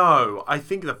 No, I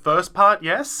think the first part,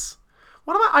 yes.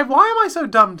 Why am I so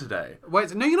dumb today?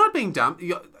 Wait, no, you're not being dumb.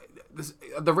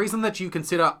 The reason that you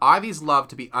consider Ivy's love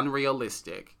to be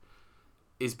unrealistic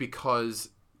is because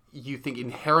you think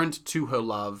inherent to her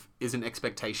love is an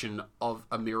expectation of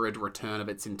a mirrored return of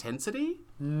its intensity?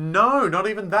 No, not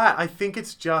even that. I think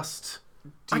it's just...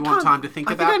 Do you want time to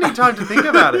think about it? I think I need time to think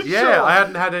about it. Yeah, Sure. I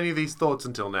hadn't had any of these thoughts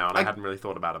until now, and I hadn't really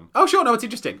thought about them. Oh, sure. No, it's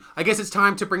interesting. I guess it's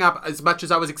time to bring up, as much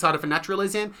as I was excited for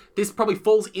naturalism, this probably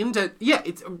falls into,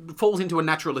 it falls into a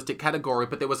naturalistic category,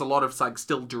 but there was a lot of, like,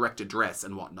 still direct address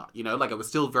and whatnot, you know? Like, it was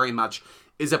still very much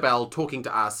Isabel talking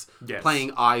to us, Yes.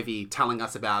 playing Ivy, telling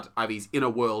us about Ivy's inner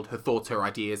world, her thoughts, her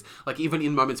ideas. Like, even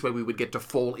in moments where we would get to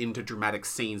fall into dramatic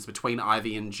scenes between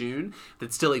Ivy and June,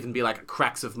 there'd still even be, like,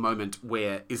 cracks of moment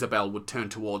where Isabel would turn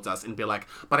towards us and be like,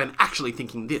 but I'm actually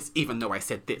thinking this, even though I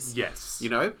said this. Yes. You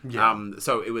know? Yeah.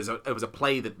 So it was a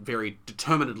play that very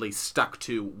determinedly stuck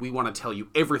to, we want to tell you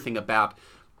everything about,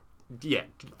 the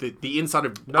inside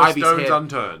of No Ivy's stones head.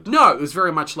 unturned. No, it was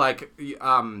very much like,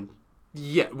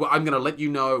 well, I'm going to let you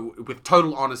know with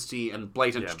total honesty and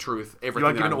blatant truth You everything.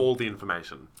 are given all the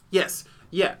information. Yes,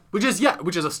 which is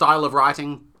a style of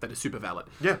writing that is super valid.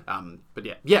 Yeah. But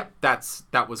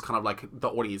that was kind of like the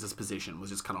audience's position, was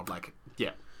just kind of like,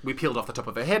 we peeled off the top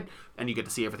of her head, and you get to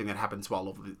see everything that happens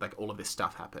while all of this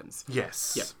stuff happens.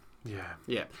 Yes. Yeah.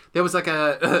 Yeah, there was like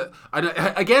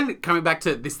again, coming back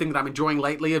to this thing that I'm enjoying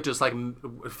lately of just like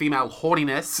female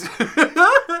horniness.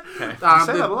 Okay. You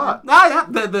say that a lot.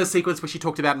 The sequence where she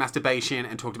talked about masturbation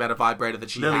and talked about a vibrator that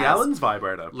she Lily has. Allen's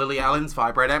vibrator. Lily Allen's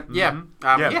vibrator. Yeah.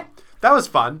 Yeah. That was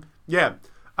fun. Yeah.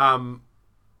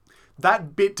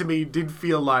 That bit to me did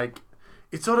feel like...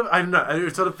 It sort of... I don't know.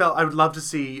 It sort of felt... I would love to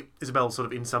see Isabel sort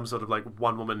of in some sort of like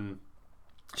one-woman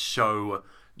show...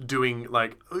 doing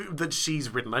like that she's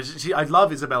written. I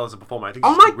love Isabel as a performer. I think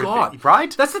she's terrific, God,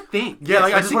 right? That's the thing. Yeah,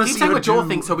 like, I just want to keep see saying her what your do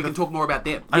thing so we can talk more about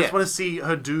them. I just want to see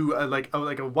her do like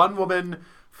a one woman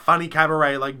funny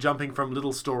cabaret, like jumping from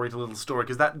little story to little story,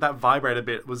 because that vibrator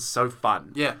bit was so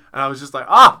fun. Yeah, and I was just like,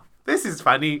 this is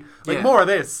funny. Like more of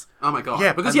this. Oh my god.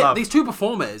 Yeah, because these these two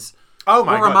performers. Oh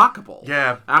my were god, remarkable.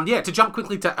 Yeah. To jump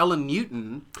quickly to Ellen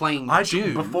Newton playing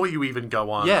June. Before you even go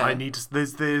on, I need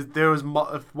to. There was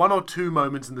one or two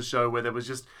moments in the show where there was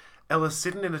just Ella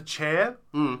sitting in a chair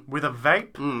with a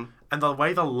vape, and the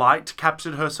way the light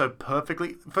captured her so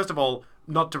perfectly. First of all,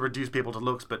 not to reduce people to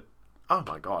looks, but oh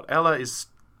my god, Ella is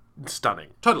stunning.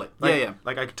 Totally.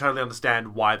 Like I could totally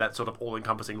understand why that sort of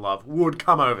all-encompassing love would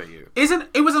come over you.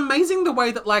 It was amazing the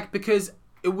way that because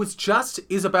it was just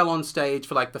Isabel on stage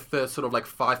for the first sort of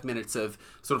 5 minutes of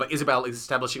sort of Isabel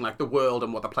establishing the world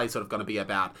and what the play's sort of going to be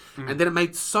about. And then it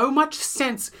made so much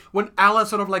sense when Ella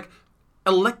sort of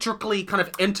electrically kind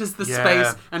of enters the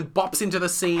space and bops into the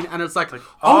scene, and it's like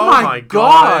oh my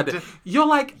god.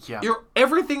 You're you're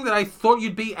everything that I thought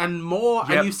you'd be and more,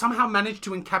 and you somehow managed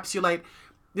to encapsulate,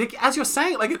 as you're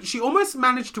saying, she almost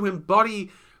managed to embody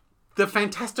the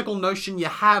fantastical notion you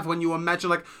have when you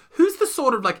imagine, who's the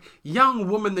sort of, young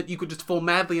woman that you could just fall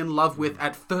madly in love with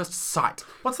at first sight?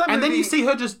 What's that And movie? then you see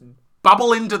her just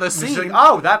bubble into the scene.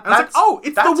 Like,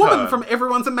 it's the woman her. from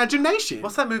everyone's imagination.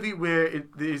 What's that movie where it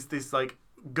is this,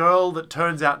 girl that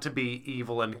turns out to be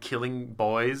evil and killing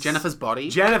boys? Jennifer's Body.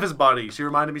 Jennifer's Body. She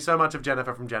reminded me so much of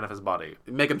Jennifer from Jennifer's Body.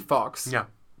 Megan Fox. Yeah.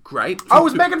 Great. Oh, it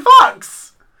was Megan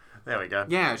Fox! There we go.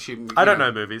 Yeah, she. I don't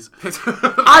know movies.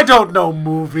 I don't know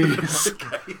movies.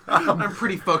 Okay. I'm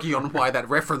pretty foggy on why that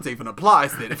reference even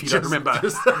applies then, if you don't remember.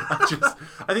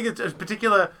 I think it's a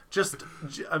particular,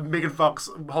 Megan Fox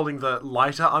holding the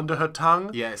lighter under her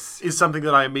tongue. Yes. Is something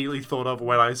that I immediately thought of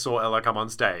when I saw Ella come on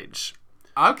stage.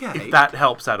 Okay. If that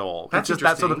helps at all. That's it's just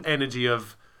that sort of interesting. energy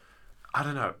of, I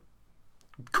don't know,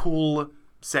 cool,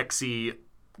 sexy,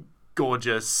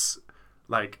 gorgeous,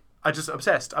 like, I'm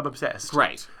obsessed.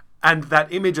 Great. And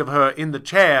that image of her in the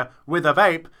chair with a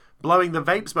vape, blowing the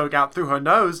vape smoke out through her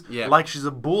nose, Yeah. like she's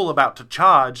a bull about to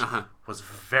charge, Uh-huh. was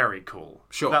very cool.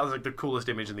 Sure. That was like the coolest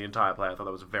image in the entire play. I thought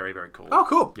that was very, very cool. Oh,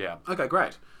 cool. Yeah. Okay,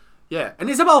 great. Yeah. And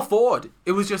Isabel Ford,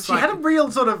 it was just She like... had a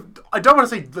real sort of, I don't want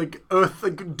to say like earth,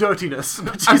 like dirtiness,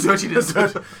 but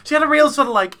Dirtiness. she had a real sort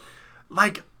of like,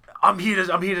 I'm here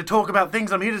to talk about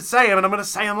things. I'm here to say them, and I'm going to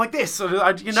say them like this. So,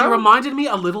 you know, She reminded me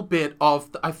a little bit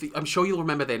of, I'm sure you'll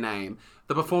remember their name,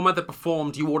 the performer that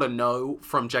performed You Ought to Know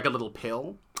from Jagged Little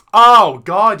Pill. Oh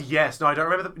God, yes. No, I don't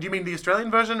remember. Do you mean the Australian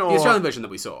version or The Australian version that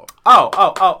we saw.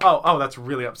 Oh! That's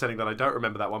really upsetting that I don't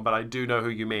remember that one, but I do know who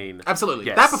you mean. Absolutely.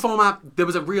 Yes. That performer, there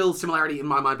was a real similarity in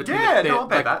my mind between I'll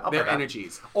bet that. I'll their bet that.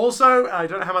 energies. Also, I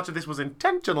don't know how much of this was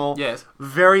intentional. Yes.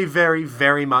 Very, very,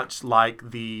 very much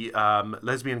like the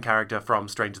lesbian character from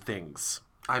Stranger Things.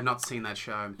 I have not seen that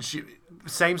show.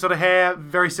 Same sort of hair,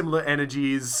 very similar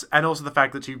energies, and also the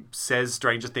fact that she says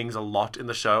Stranger Things a lot in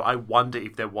the show. I wonder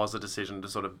if there was a decision to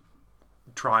sort of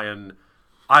try and,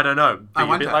 I don't know, be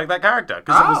a bit like that character.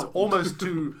 Because it was almost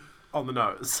too on the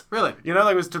nose. Really? You know,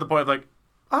 like it was to the point of like,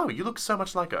 oh, you look so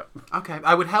much like her. Okay,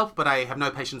 I would help, but I have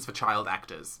no patience for child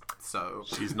actors. So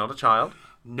She's not a child.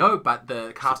 no, but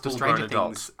the cast of full-grown Stranger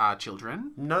adult. Things are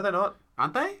children, No, they're not.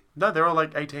 aren't they? No, they're all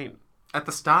like 18. At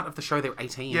the start of the show, they were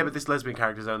 18. Yeah, but this lesbian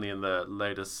character is only in the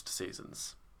latest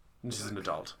seasons. And she's an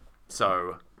adult.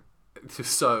 So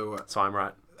So, I'm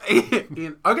right.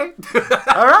 okay.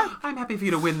 All right. I'm happy for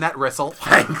you to win that wrestle.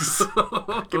 Thanks.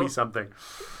 Give me something.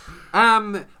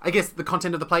 I guess the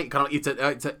content of the play kind of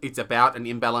it's about an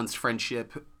imbalanced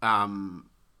friendship. I'm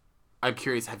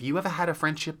curious, have you ever had a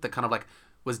friendship that kind of like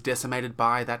was decimated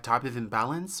by that type of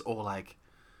imbalance, or like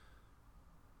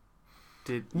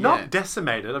Not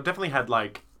decimated. I've definitely had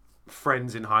like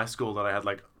friends in high school that I had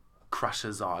like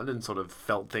crushes on and sort of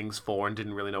felt things for and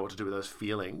didn't really know what to do with those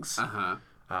feelings.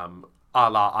 A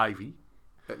la Ivy.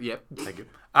 Yep. Thank you.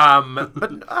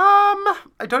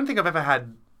 I don't think I've ever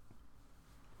had.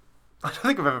 I don't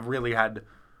think I've ever really had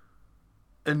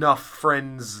enough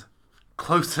friends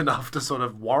close enough to sort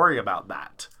of worry about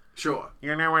that. Sure.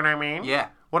 You know what I mean? Yeah.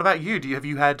 What about you? Have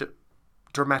you had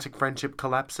dramatic friendship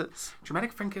collapses?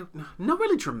 Dramatic friendship? Not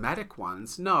really dramatic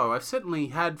ones. No, I've certainly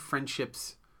had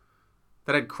friendships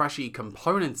that had crushy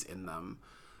components in them,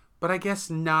 but I guess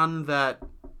none that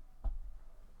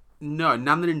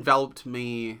enveloped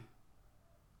me.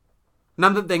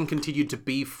 None that then continued to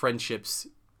be friendships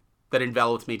that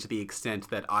enveloped me to the extent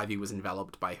that Ivy was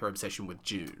enveloped by her obsession with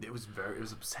June. It was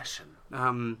obsession.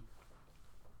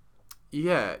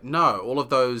 Yeah, no, all of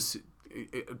those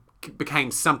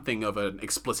became something of an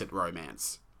explicit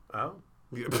romance. Oh.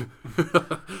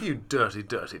 You dirty,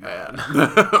 dirty man.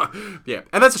 Yeah,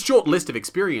 and that's a short list of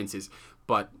experiences,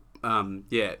 but none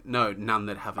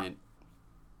that haven't.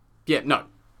 Yeah, no,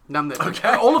 none that.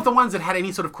 Okay. All of the ones that had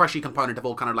any sort of crushy component have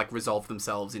all kind of like resolved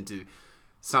themselves into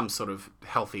some sort of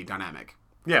healthy dynamic.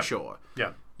 Yeah. For sure.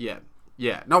 Yeah.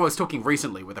 Yeah. No, I was talking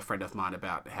recently with a friend of mine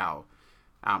about how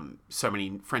so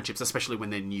many friendships, especially when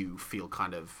they're new, feel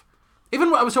kind of.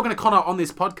 Even I was talking to Connor on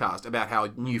this podcast about how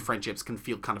new friendships can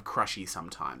feel kind of crushy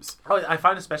sometimes. Oh, I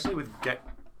find especially with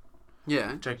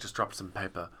Yeah. Jake just dropped some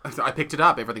paper. I picked it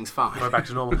up. Everything's fine. Go back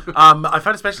to normal. I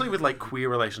find especially with like queer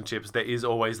relationships, there is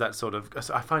always that sort of.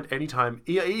 I find anytime,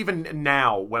 even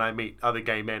now when I meet other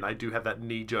gay men, I do have that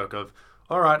knee jerk of,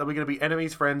 all right, are we going to be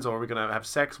enemies, friends, or are we going to have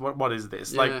sex? What is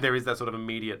this? Yeah. Like there is that sort of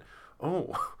immediate.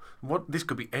 Oh, this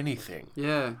could be anything.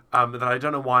 Yeah. That I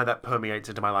don't know why that permeates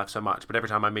into my life so much, but every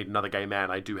time I meet another gay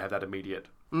man, I do have that immediate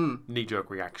knee-jerk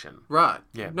reaction. Right.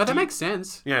 Yeah. No, that makes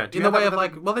sense. Yeah. In the way of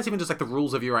like, well, that's even just like the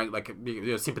rules of your own, like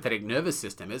your sympathetic nervous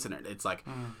system, isn't it? It's like,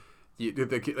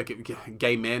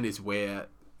 gay men is where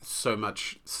so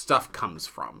much stuff comes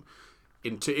from.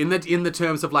 In the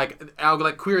terms of like our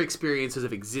like queer experiences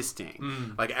of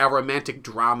existing, like our romantic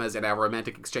dramas and our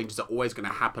romantic exchanges are always going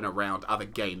to happen around other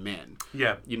gay men.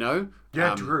 Yeah. You know?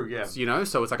 Yeah, true, yeah. You know,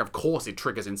 so it's like, of course it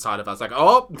triggers inside of us like,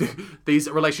 oh, these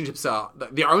relationships are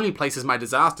the only places my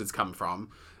disasters come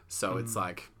from. So it's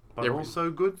like, But also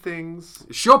good things.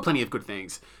 Sure, plenty of good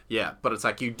things. Yeah, but it's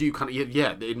like you do kind of...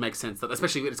 Yeah, it makes sense that,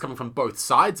 especially when it's coming from both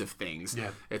sides of things,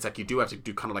 it's like you do have to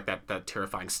do kind of like that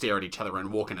terrifying stare at each other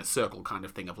and walk in a circle kind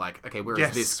of thing of like, okay, where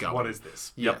is this going? What is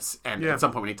this? Yes, and at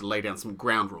some point we need to lay down some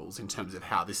ground rules in terms of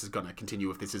how this is going to continue,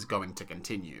 if this is going to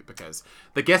continue, because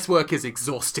the guesswork is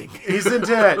exhausting. Isn't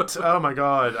it? Oh my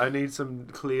god, I need some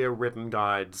clear written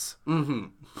guides. Mm-hmm.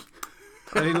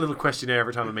 I need a little questionnaire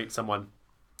every time I meet someone.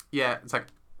 Yeah, it's like...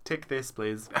 Tick this,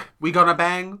 please. We gonna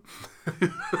bang?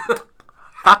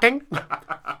 Fucking?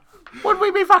 Would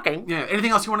we be fucking? Yeah.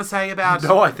 Anything else you want to say about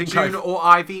June or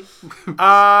Ivy? No,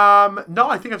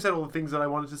 I think I've said all the things that I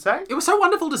wanted to say. It was so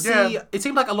wonderful to see. It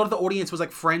seemed like a lot of the audience was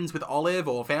like friends with Olive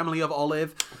or family of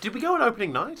Olive. Did we go on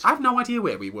opening night? I have no idea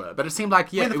where we were, but it seemed like,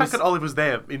 the fact that Olive was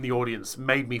there in the audience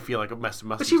made me feel like a must.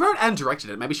 But she wrote and directed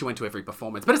it. Maybe she went to every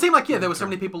performance. But it seemed like, there were so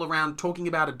many people around talking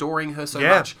about, adoring her so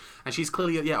much. And she's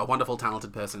clearly, a wonderful,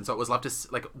 talented person. So it was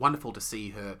wonderful to see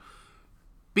her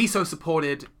be so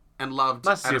supported and loved.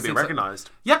 Nice to see her be recognised.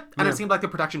 Yep, and it seemed like the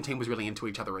production team was really into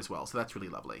each other as well, so that's really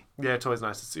lovely. Yeah, it's always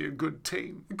nice to see a good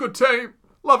team. A good team.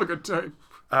 Love a good team.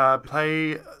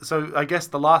 So I guess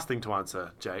the last thing to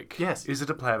answer, Jake. Yes. Is it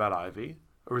a play about Ivy,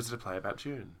 or is it a play about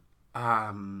June?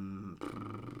 I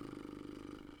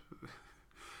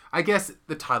guess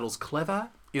the title's clever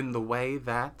in the way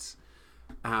that...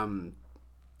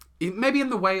 maybe in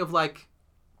the way of, like...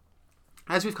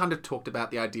 As we've kind of talked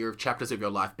about the idea of chapters of your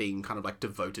life being kind of like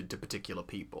devoted to particular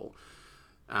people,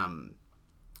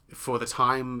 for the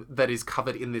time that is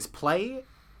covered in this play,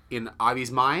 in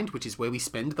Ivy's mind, which is where we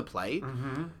spend the play,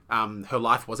 her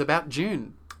life was about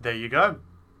June. There you go.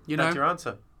 That's your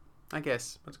answer. I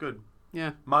guess. That's good.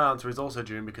 Yeah. My answer is also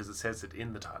June because it says it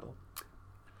in the title.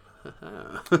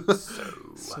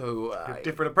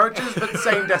 Different approaches, but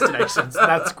same destinations.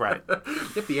 That's great.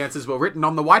 Yep, the answers were written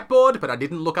on the whiteboard, but I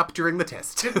didn't look up during the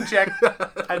test. Didn't check,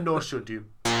 and nor should you.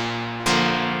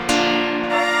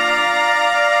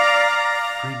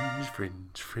 Fringe.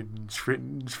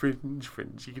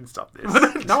 You can stop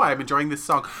this. No, I'm enjoying this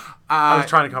song. I was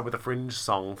trying to come up with a fringe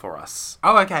song for us.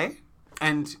 Oh, okay.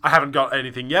 And I haven't got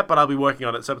anything yet, but I'll be working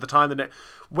on it. So by the time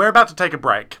we're about to take a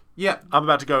break. Yeah. I'm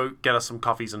about to go get us some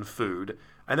coffees and food.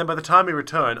 And then by the time we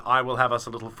return, I will have us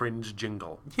a little fringe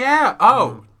jingle. Yeah.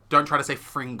 Oh, don't try to say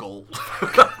fringle.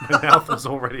 My mouth was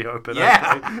already open.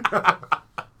 Yeah.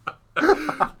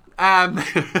 Okay.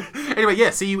 Anyway,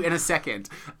 see you in a second.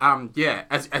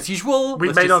 As usual.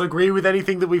 We may not agree with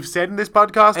anything that we've said in this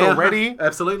podcast already.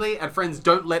 Absolutely. And friends,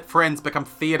 don't let friends become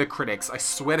theatre critics. I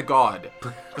swear to God.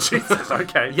 Jesus,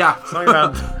 okay. Yeah.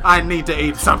 I need to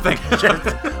eat something.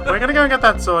 We're going to go and get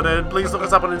that sorted. Please look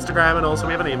us up on Instagram, and also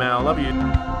we have an email. Love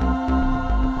you.